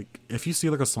too. Like if you see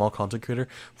like a small content creator,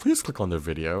 please click on their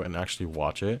video and actually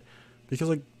watch it because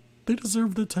like they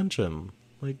deserve the attention.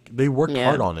 Like they worked Yeah.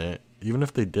 hard on it. Even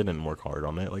if they didn't work hard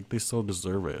on it, like they still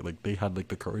deserve it. Like they had like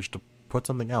the courage to put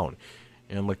something out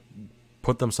and like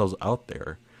put themselves out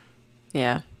there.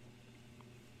 Yeah.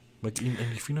 Like and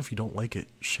even if you don't like it,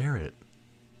 share it.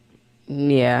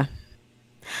 Yeah.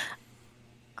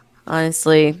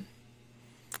 Honestly,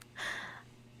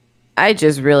 I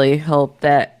just really hope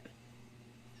that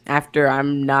after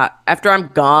I'm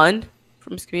gone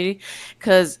from this community,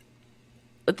 because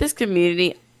with this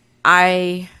community,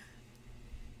 I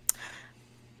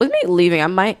with me leaving, I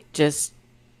might just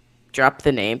drop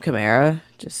the name Chimera,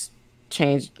 just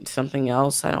change something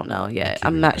else. I don't know yet.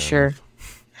 I'm Keeping not sure.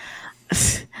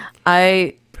 Paramouth.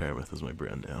 I Paramouth is my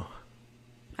brand now.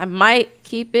 I might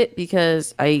keep it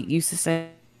because I used the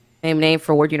same name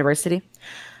for Ward University,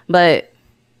 but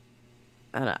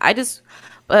I don't know.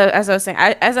 But as I was saying,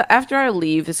 after I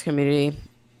leave this community,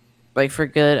 like for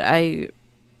good, I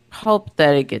hope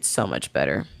that it gets so much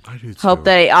better. I do Hope too.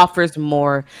 that it offers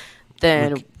more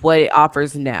than Like what it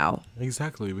offers now.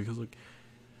 exactly because like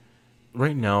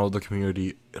right now the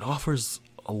community it offers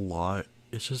a lot.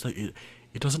 It's just like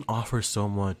it doesn't offer so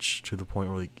much to the point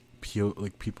where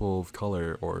like people of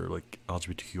color or like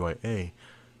LGBTQIA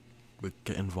like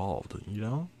get involved. You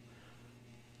know,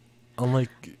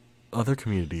 unlike other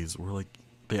communities where like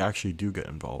they actually do get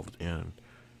involved and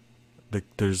like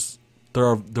there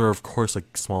are of course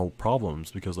like small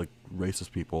problems because like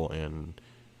racist people and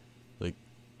like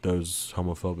those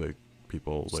homophobic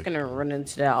people Just like gonna run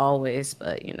into that always,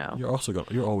 but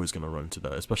you're always gonna run into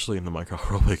that, especially in the Minecraft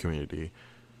roleplay community.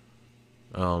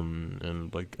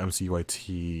 And like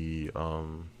MCYT,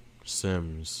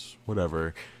 Sims,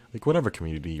 whatever, like whatever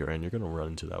community you're in, you're gonna run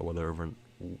into that. Whatever,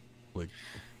 like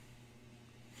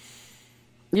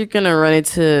you're gonna run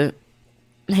into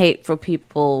hate for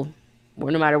people,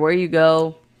 no matter where you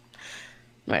go,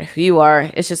 no matter who you are.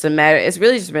 It's just a matter. It's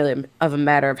really just really of a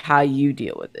matter of how you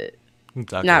deal with it, not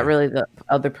exactly. really the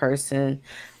other person.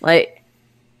 Like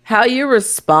how you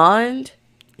respond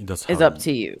That's is how up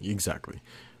to you. exactly.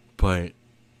 But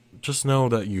just know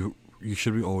that you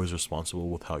should be always responsible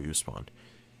with how you respond,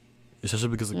 especially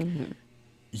because like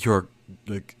you're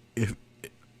like if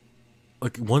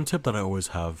like one tip that I always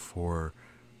have for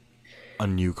a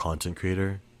new content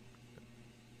creator,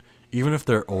 even if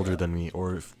they're older than me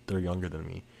or if they're younger than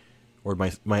me or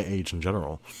my age in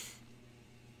general,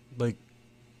 like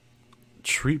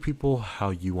treat people how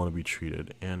you want to be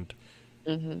treated, and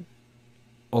Mm-hmm.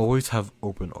 always have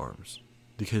open arms,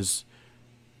 because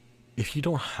if you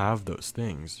don't have those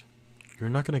things, you're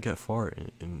not going to get far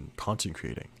in content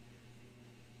creating.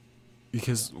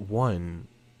 Because one,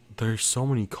 there's so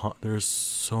many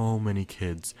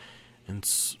kids and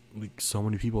like so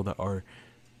many people that are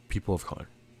people of color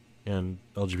and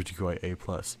LGBTQIA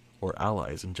plus or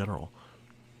allies in general.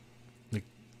 Like,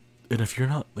 and if you're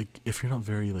not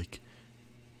very like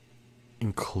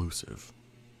inclusive,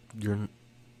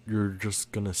 you're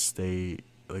just gonna stay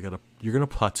like you're gonna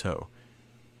plateau.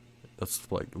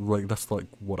 That's like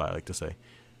what I like to say.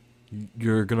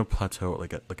 You're gonna plateau at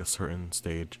like a certain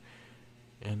stage,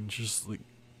 and just like,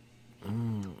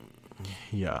 mm,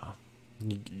 yeah,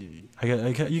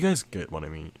 you guys get what I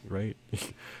mean, right?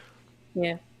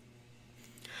 Yeah.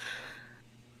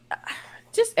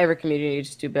 Just every community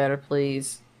needs to do better,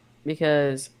 please.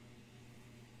 Because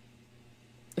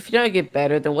if you don't get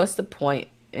better, then what's the point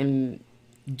in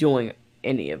doing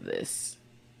any of this?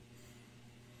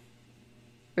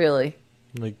 Really?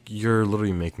 Like, you're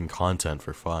literally making content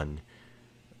for fun,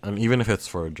 and even if it's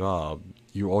for a job,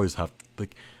 you always have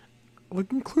like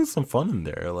include some fun in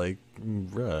there. Like,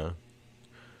 bruh,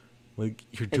 like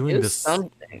you're And doing do this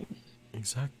something.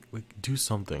 like do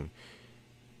something.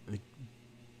 Like,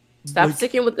 Stop like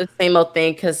sticking with the same old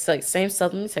thing because, like, same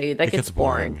stuff, let me tell you, that it gets gets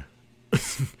boring.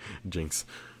 boring. Jinx,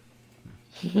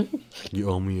 you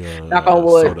owe me Knock on a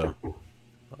wood. soda.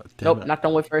 Damn Nope, it. knocked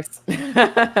on wood first.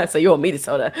 So you owe me the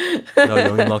soda. No, you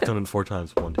only knocked on it 4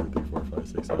 times. 1, 2, 3, 4, 5,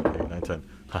 6, 7, 8, 9, 10.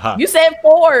 Haha. You said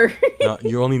 4. No,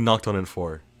 you only knocked on it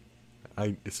 4.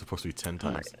 It's supposed to be 10 Oh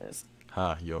my times. goodness.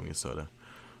 Ha, you owe me a soda.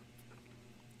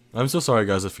 I'm so sorry,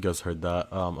 guys, if you guys heard that.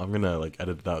 I'm gonna like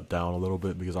edit that down a little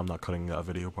bit because I'm not cutting that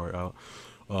video part out.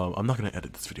 I'm not gonna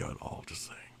edit this video at all. Just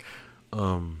saying.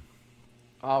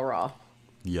 All raw.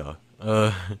 Yeah.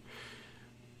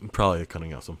 Probably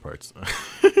cutting out some parts.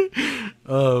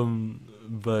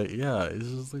 But yeah, it's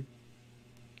just like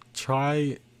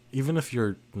try, even if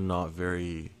you're not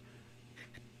very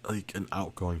like an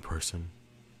outgoing person,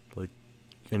 like,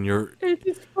 and you're It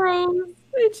just froze.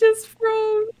 It just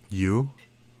froze. you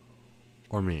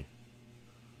or me.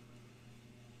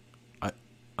 I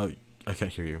I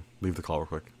can't hear you. Leave the call real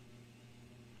quick.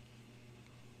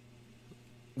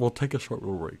 We'll take a short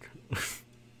little break.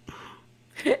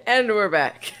 And we're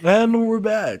back. And we're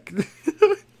back.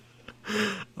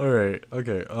 All right.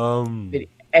 Okay.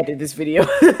 Edit this video.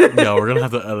 Yeah, we're gonna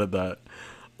have to edit that.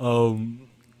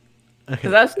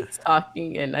 Because I was just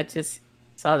talking and I just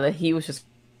saw that he was just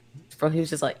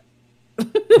like,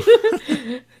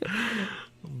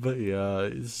 But yeah,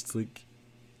 it's like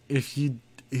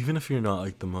even if you're not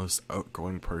like the most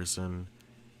outgoing person,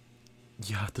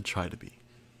 you have to try to be.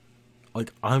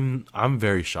 Like, I'm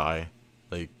very shy.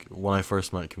 Like, when I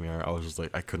first met Kamira, I was just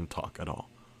like, I couldn't talk at all.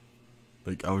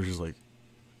 Like, I was just like,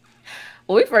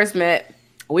 when we first met,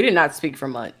 we did not speak for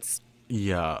months.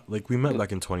 yeah, like we met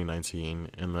back in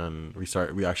 2019, and then we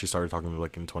actually started talking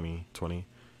like in 2020.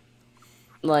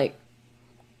 Like,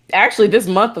 actually, this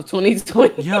month of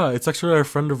 2020. Yeah, it's actually our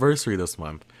friendiversary this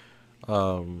month.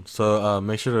 So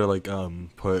make sure to like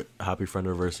put happy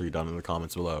friendiversary down in the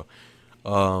comments below.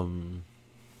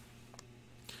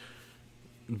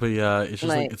 But yeah, it's just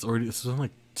like it's been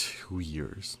like 2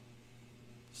 years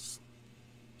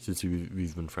since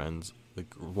we've been friends.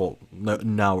 Like, well,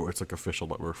 now it's like official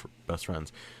that we're best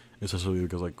friends, especially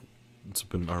because like it's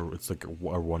like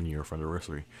our 1 year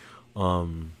friendiversary.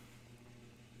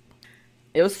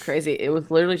 It was crazy. It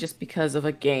was literally just because of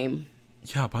a game.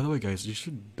 Yeah, by the way, guys, you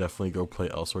should definitely go play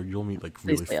Elsword. You'll meet like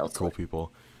Please really play cool Elsword.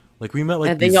 people. Like, we met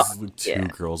like And then these y'all, like, two yeah,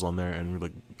 girls on there, and we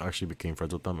like actually became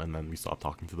friends with them, and then we stopped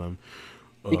talking to them.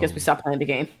 because we stopped playing the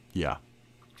game. Yeah.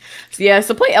 So yeah,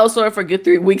 so play Elsewhere for a good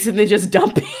 3 weeks and then just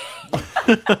dump it.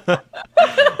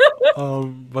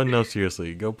 But no,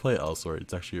 seriously, go play Elsword.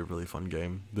 It's actually a really fun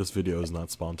game. This video is not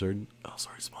sponsored.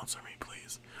 Elsword, sponsor me,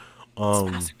 please.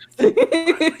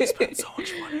 I spend so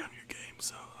much money on your game,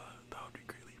 so that would be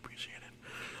greatly appreciated.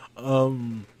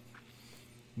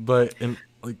 But in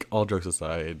like all jokes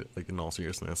aside, like in all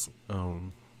seriousness,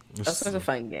 Elsewhere's a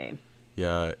fun game.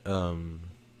 yeah,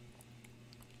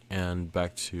 and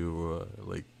back to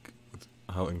like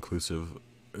how inclusive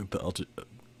the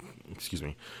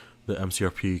the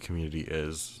MCRP community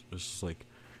is. It's just like,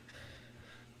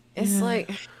 It's yeah. like,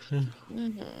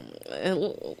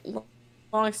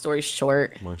 long story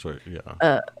short, Long story,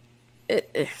 yeah.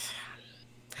 the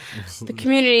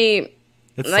community,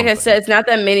 It's like I something. said, it's not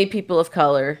that many people of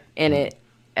color in it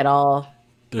at all.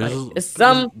 Like, it's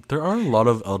some. There are a lot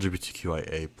of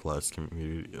LGBTQIA plus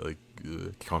community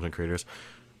content creators,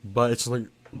 but it's like,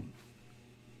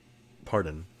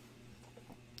 pardon,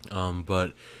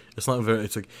 but it's not very.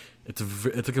 It's like it's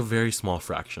like a very small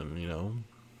fraction, you know.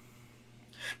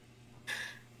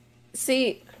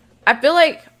 See, I feel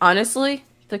like honestly,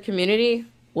 the community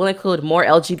will include more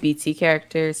LGBT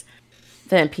characters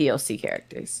than POC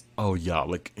characters. Oh yeah,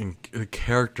 like in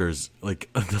characters, like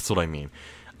that's what I mean.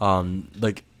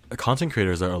 Like content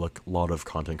creators, there are like a lot of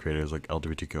content creators like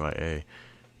LGBTQIA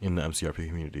in the MCRP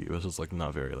community. It was just like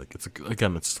not very like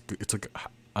again it's like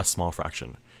a small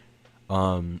fraction.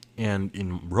 And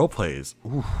in role plays,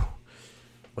 ooh,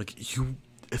 like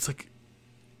it's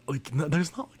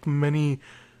there's not like many,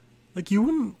 like you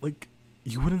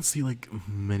wouldn't see like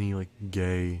many like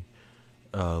gay,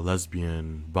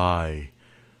 lesbian, bi,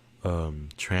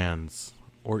 trans,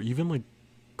 or even like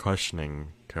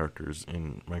questioning characters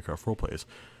in Minecraft roleplays,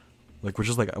 like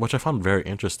which I found very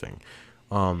interesting.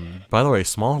 By the way,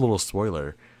 small little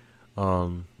spoiler.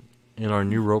 In our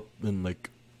new rope in like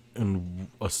in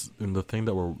us in the thing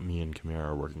that me and Kamara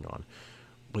are working on,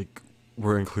 like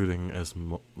we're including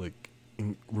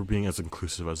we're being as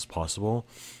inclusive as possible,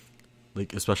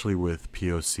 like especially with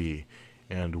POC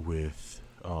and with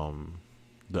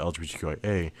the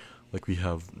LGBTQIA. Like we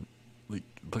have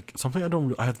like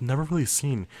something I have never really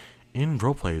seen in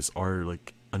roleplays are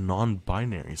like a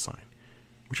non-binary sign,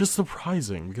 which is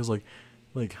surprising because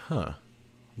huh,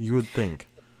 you would think.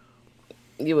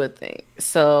 You would think.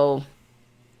 So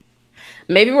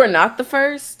maybe we're not the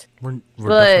first. We're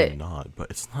but definitely not,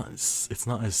 but it's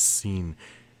not as seen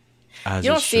as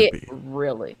you it don't see should it be.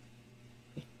 really.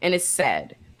 And it's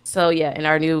sad. So yeah, in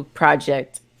our new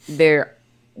project, there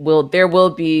will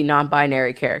be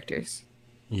non-binary characters.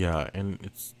 Yeah, and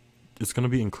it's gonna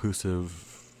be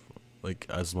inclusive, like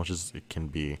as much as it can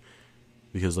be,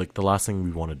 because like the last thing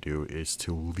we want to do is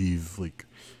to leave like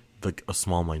a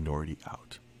small minority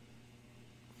out.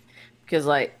 Because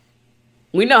like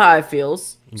we know how it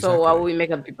feels. So why would Exactly. we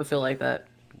make other people feel like that?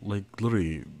 Like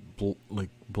literally, like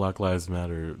Black Lives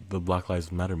Matter, the Black Lives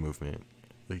Matter movement,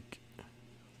 like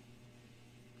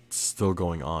it's still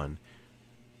going on.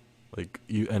 Like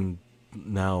you and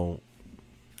now,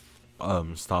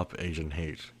 stop Asian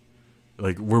hate.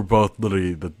 Like we're both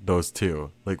literally those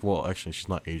two. Like, well, actually, she's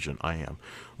not Asian. I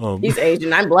am. He's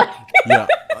Asian, I'm black. Yeah.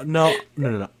 No, no,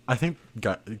 no, no. I think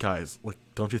guys, like,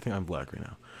 don't you think I'm black right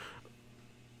now?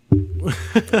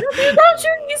 Don't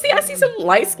you? You see, I see some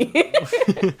light skin.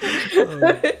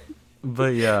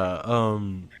 But yeah,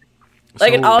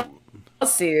 Like in all so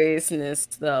seriousness,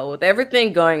 though, with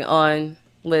everything going on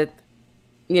with,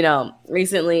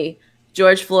 recently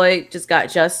George Floyd just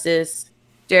got justice.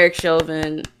 Derek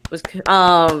Chauvin was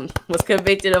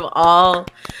convicted of all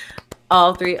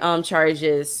three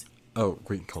charges oh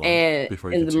wait, hold on. and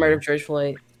Before you in the murder continue, of George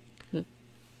Floyd.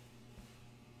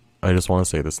 I just want to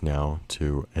say this now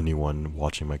to anyone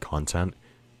watching my content.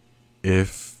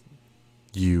 If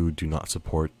you do not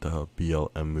support the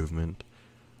BLM movement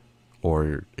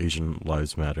or Asian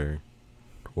Lives Matter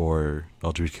or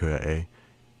LGBTQIA,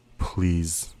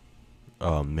 please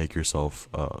make yourself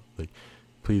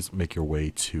please make your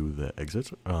way to the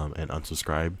exit and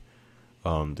unsubscribe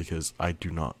because I do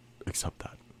not accept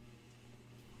that.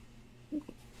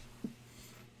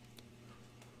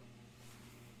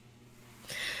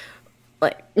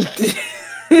 Like,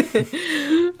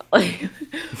 like,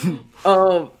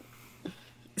 um,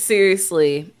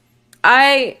 seriously,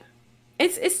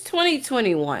 it's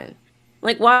 2021.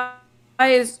 Like, why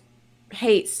is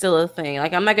hate still a thing?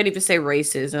 Like, I'm not gonna even say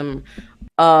racism,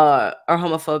 or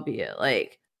homophobia.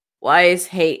 Like, why is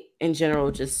hate in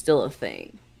general just still a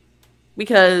thing?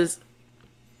 Because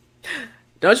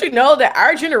don't you know that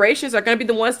our generations are gonna be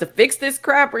the ones to fix this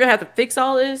crap? We're gonna have to fix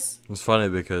all this. It's funny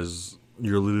because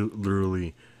you're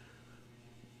literally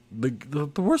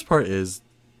the worst part is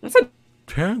That's a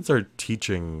parents are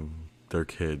teaching their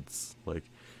kids like,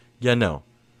 yeah, no,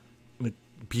 like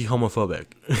be homophobic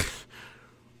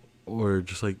or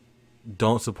just like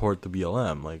don't support the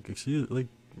BLM, like excuse like,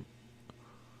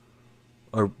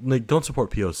 or like don't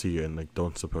support POC and like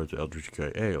don't support the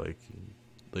LGBTQIA,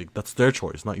 like that's their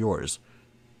choice, not yours.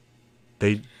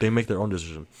 They make their own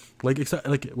decision. Like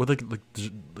like with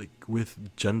like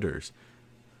with genders,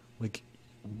 like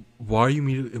why are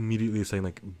you immediately saying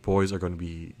like boys are going to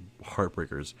be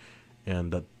heartbreakers,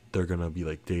 and that they're gonna be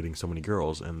like dating so many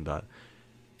girls, and that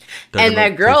and gonna that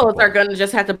play girls are football? gonna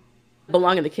just have to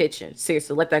belong in the kitchen.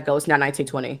 Seriously, let that go. It's not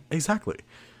 1920. Exactly,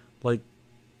 like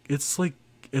it's like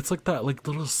that like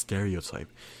little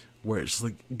stereotype where it's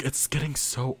like it's getting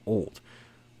so old.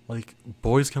 Like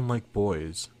boys can like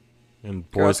boys, and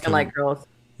Girls boys can can like girls.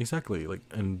 exactly like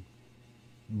and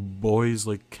boys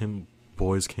can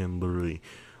literally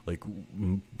like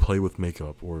play with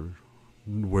makeup or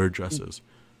wear dresses.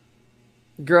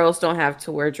 Girls don't have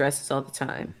to wear dresses all the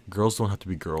time. Girls don't have to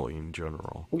be girly in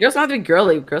general. Girls don't have to be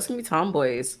girly. Girls can be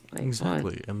tomboys. Like, come on.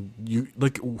 Exactly. And you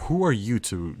like who are you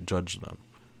to judge them?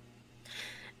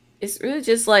 It's really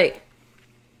just like,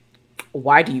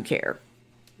 why do you care?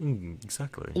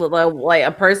 Exactly. Like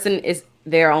a person is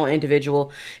their own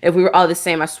individual. If we were all the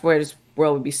same, I swear this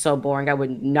world would be so boring. I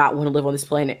would not want to live on this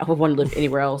planet. I would want to live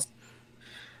anywhere else.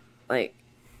 Like,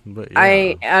 But yeah.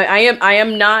 I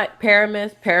am not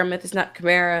Paramount. Paramount is not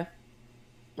Chimera.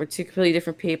 We're two completely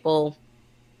different people.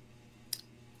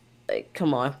 Like,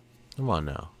 come on. Come on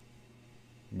now.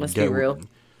 Let's be real.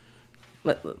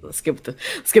 Let's skip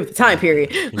the time period.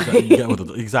 Get with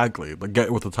it, exactly. Like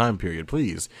get with the time period,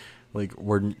 please. Like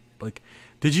we're like.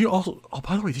 Did you also? Oh,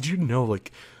 by the way, did you know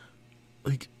like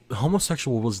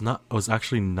homosexual was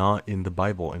actually not in the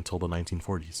Bible until the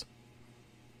 1940s.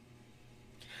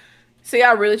 See,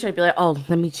 I really try to be like, oh,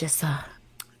 let me just.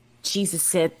 Jesus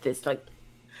said this. Like,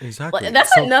 Exactly.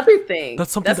 that's another thing.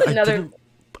 That's something That's that another.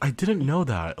 I didn't know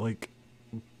that. Like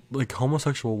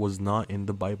homosexual was not in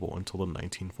the Bible until the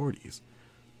 1940s.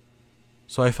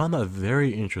 So I found that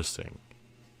very interesting.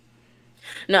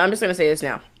 No, I'm just gonna say this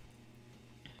now.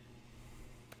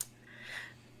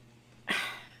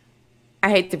 I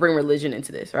hate to bring religion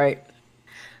into this, right?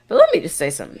 But let me just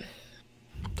say something.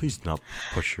 Please do not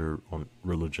push your own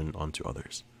religion onto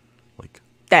others. Like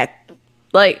That,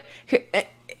 like,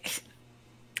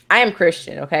 I am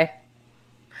Christian, okay?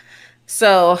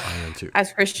 So, I am too.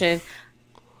 as Christian,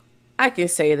 I can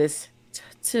say this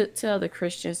to other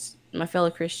Christians, my fellow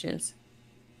Christians.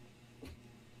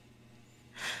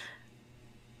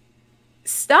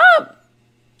 Stop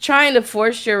trying to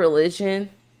force your religion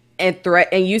and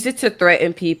use it to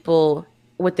threaten people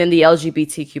within the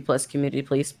LGBTQ plus community,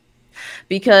 please.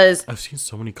 Because I've seen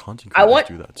so many content I creators want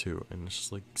do that too, and it's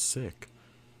just like sick.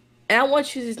 and I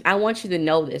want you to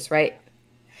know this, right?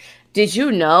 Did you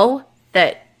know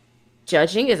that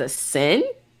judging is a sin?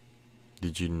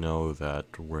 Did you know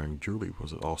that wearing jewelry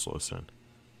was also a sin?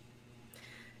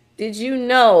 Did you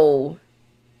know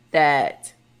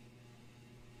that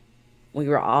we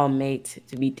were all made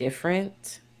to be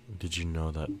different? Did you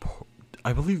know that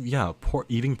I believe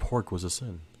eating pork was a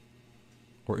sin,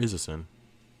 or is a sin?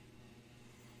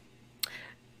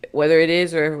 Whether it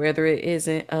is or whether it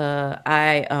isn't,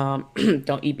 I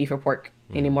don't eat beef or pork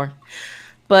anymore.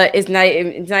 But it's not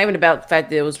even about the fact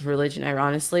that it was religion,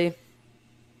 honestly.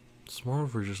 It's more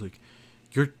of just like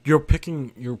you're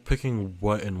picking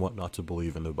what and what not to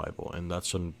believe in the Bible, and that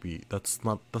shouldn't be.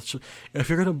 If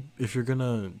you're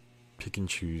gonna pick and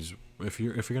choose, if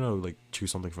you're gonna like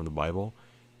choose something from the Bible,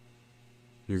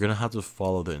 you're gonna have to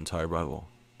follow the entire Bible.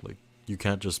 Like you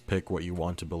can't just pick what you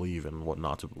want to believe and what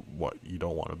you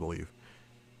don't want to believe.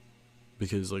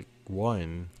 Because like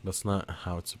one, that's not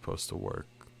how it's supposed to work.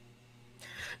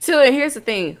 Two, and here's the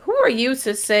thing: who are you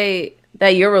to say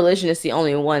that your religion is the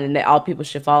only one and that all people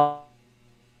should follow?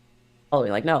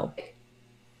 Like, no.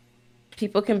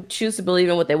 People can choose to believe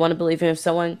in what they want to believe in. If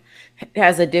someone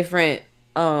has a different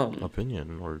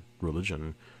Opinion or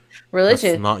religion.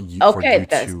 religion, That's not you, for okay, you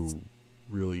that's to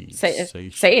really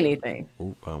say anything.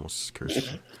 Oh, I almost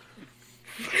cursed.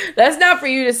 That's not for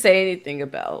you to say anything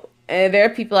about. And there are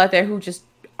people out there who just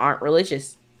aren't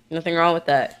religious. Nothing wrong with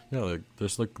that. Yeah, like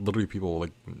there's like literally people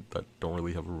like that don't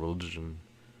really have a religion.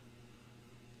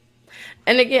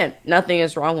 And again, nothing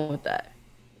is wrong with that.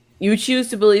 You choose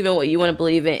to believe in what you want to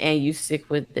believe in, and you stick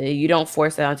with it. You don't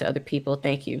force that onto other people.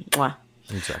 Thank you. Mwah.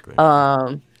 Exactly.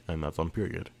 And that's on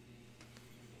period.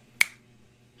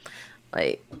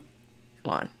 Like,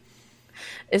 come on.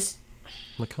 It's.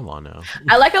 Like, come on now.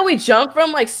 I like how we jump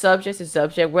from like subject to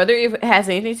subject, whether it has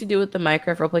anything to do with the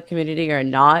Minecraft roleplay community or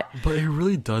not. But it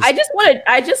really does.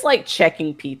 I just like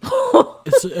checking people.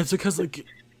 It's because like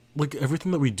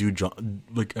everything that we do,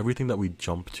 everything that we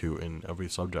jump to in every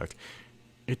subject,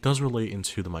 it does relate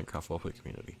into the Minecraft roleplay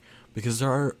community, because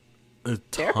there are a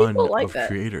ton of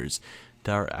creators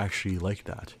that are actually like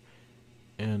that,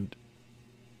 and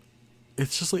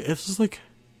it's just like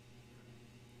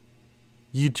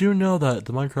you do know that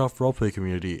the Minecraft roleplay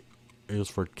community is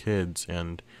for kids,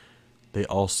 and they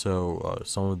also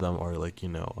some of them are like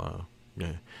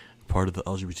part of the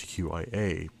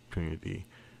LGBTQIA community,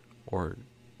 or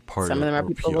part Some of them are or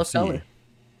people of POC. color.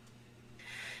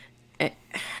 And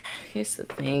here's the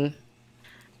thing.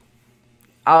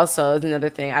 Also, another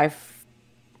thing.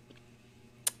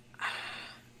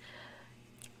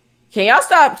 Can y'all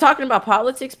stop talking about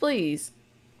politics, please?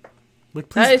 Like,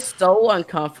 please, That is so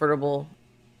uncomfortable.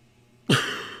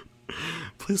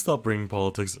 please stop bringing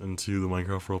politics into the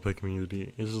Minecraft roleplay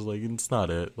community. It's just like it's not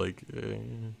it. Like,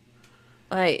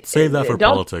 Like, save that for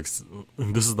don't politics.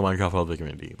 This is the Minecraft roleplay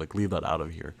community. Like, leave that out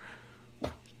of here.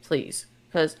 please,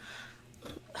 because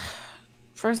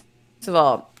first of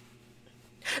all,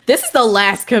 this is the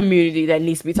last community that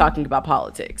needs to be talking about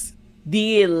politics.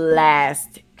 The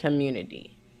last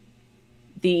community.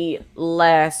 The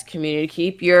last community.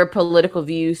 Keep your political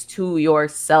views to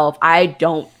yourself. I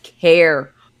don't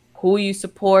care who you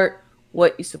support,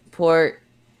 what you support.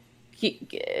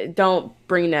 Don't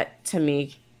bring that to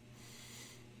me.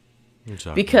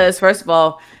 Exactly. Because, first of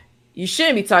all, you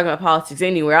shouldn't be talking about politics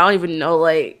anywhere. I don't even know,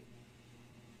 like,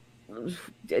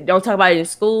 don't talk about it in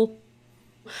school,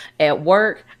 at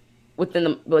work,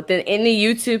 within any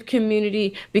YouTube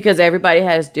community, because everybody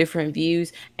has different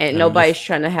views and nobody's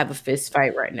trying to have a fist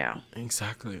fight right now.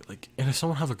 Exactly. Like, and if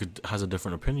someone has a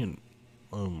different opinion,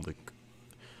 like,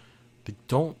 they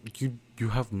don't. You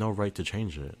have no right to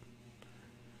change it.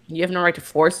 You have no right to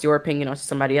force your opinion onto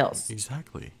somebody else.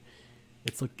 Exactly.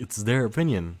 It's like it's their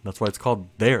opinion. That's why it's called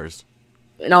theirs.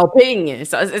 An opinion.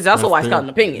 So it's also why it's called an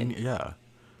opinion. Yeah.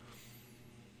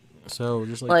 So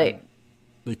just Like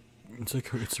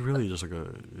it's really just like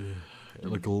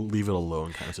a leave it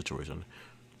alone kind of situation.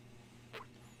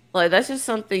 Like, that's just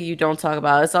something you don't talk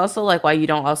about. It's also like why you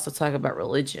don't also talk about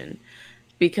religion,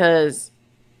 because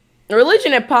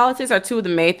religion and politics are two of the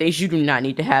main things you do not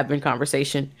need to have in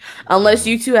conversation, unless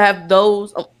you two have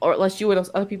those, or unless you and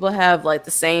those other people have like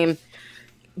the same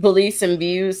beliefs and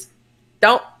views.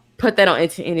 Don't put that on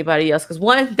into anybody else, because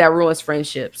one, that ruins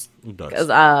friendships. It does.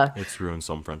 Because it's ruined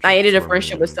some friendships. I ended a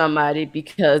friendship with somebody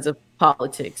because of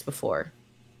politics before,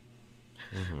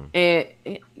 and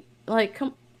like,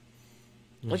 come.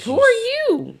 Like, who are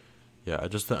you? Yeah,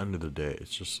 just at the end of the day, it's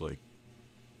just like,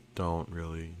 don't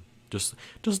really, just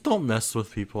don't mess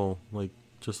with people. Like,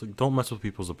 just like, don't mess with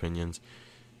people's opinions.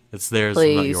 It's theirs,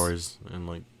 not yours. And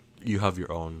like, you have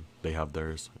your own, they have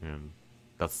theirs, and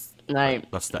that's the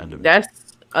end of it. That's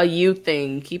a you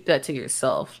thing. Keep that to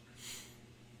yourself.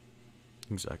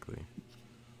 Exactly.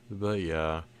 But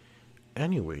yeah.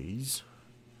 Anyways,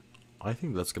 I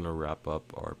think that's gonna wrap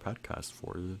up our podcast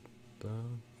for the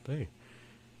day.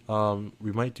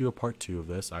 We might do a part 2 of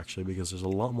this actually, because there's a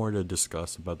lot more to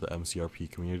discuss about the MCRP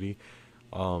community.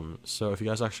 So if you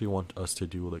guys actually want us to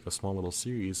do like a small little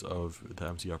series of the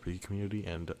MCRP community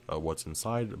and what's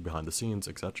inside, behind the scenes,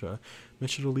 etc., make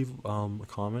sure to leave a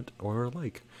comment or a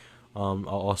like. I'll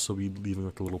also be leaving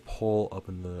like a little poll up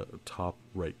in the top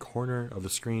right corner of the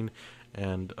screen,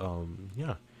 and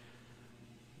yeah.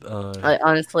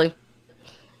 Honestly,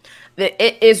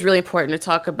 it is really important to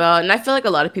talk about, and I feel like a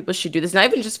lot of people should do this, not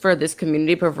even just for this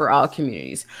community, but for all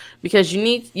communities, because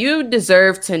you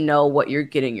deserve to know what you're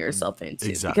getting yourself into.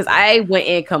 Exactly. Because I went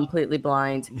in completely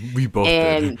blind. We both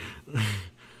did.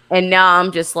 And now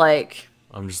I'm just like,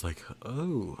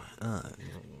 oh,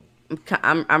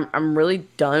 I'm really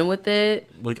done with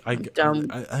it. Like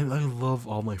I love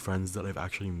all my friends that I've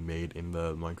actually made in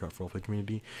the Minecraft roleplay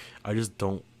community. I just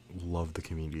don't love the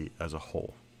community as a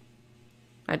whole.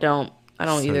 I don't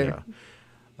either.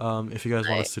 Yeah. If you guys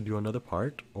want us to do another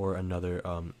part or another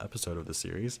episode of the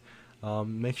series,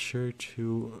 make sure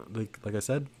to like I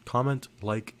said, comment,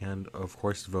 like, and of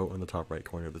course vote in the top right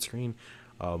corner of the screen,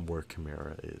 where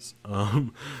Chimera is.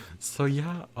 So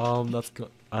yeah,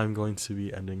 I'm going to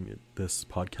be ending this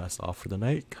podcast off for the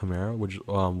night. Chimera,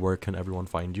 where can everyone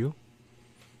find you?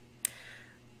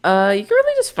 You can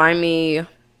really just find me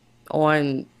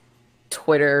on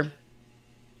Twitter,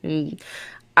 and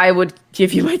I would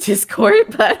give you my Discord,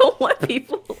 but I don't want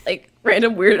people like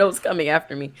random weirdos coming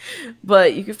after me.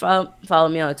 But you can follow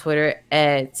me on Twitter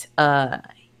at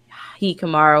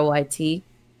HikamaruYT.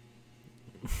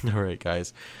 All right,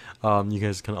 guys. You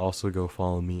guys can also go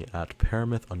follow me at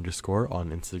Paramyth_ on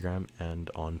Instagram and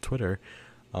on Twitter,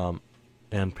 and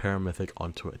Paramythic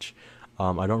on Twitch.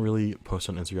 I don't really post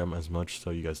on Instagram as much,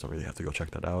 so you guys don't really have to go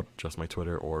check that out. Just my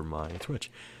Twitter or my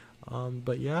Twitch.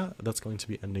 But yeah, that's going to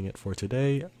be ending it for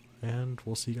today, and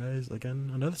we'll see you guys again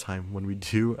another time when we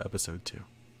do episode 2.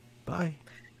 Bye.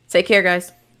 Take care,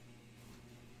 guys.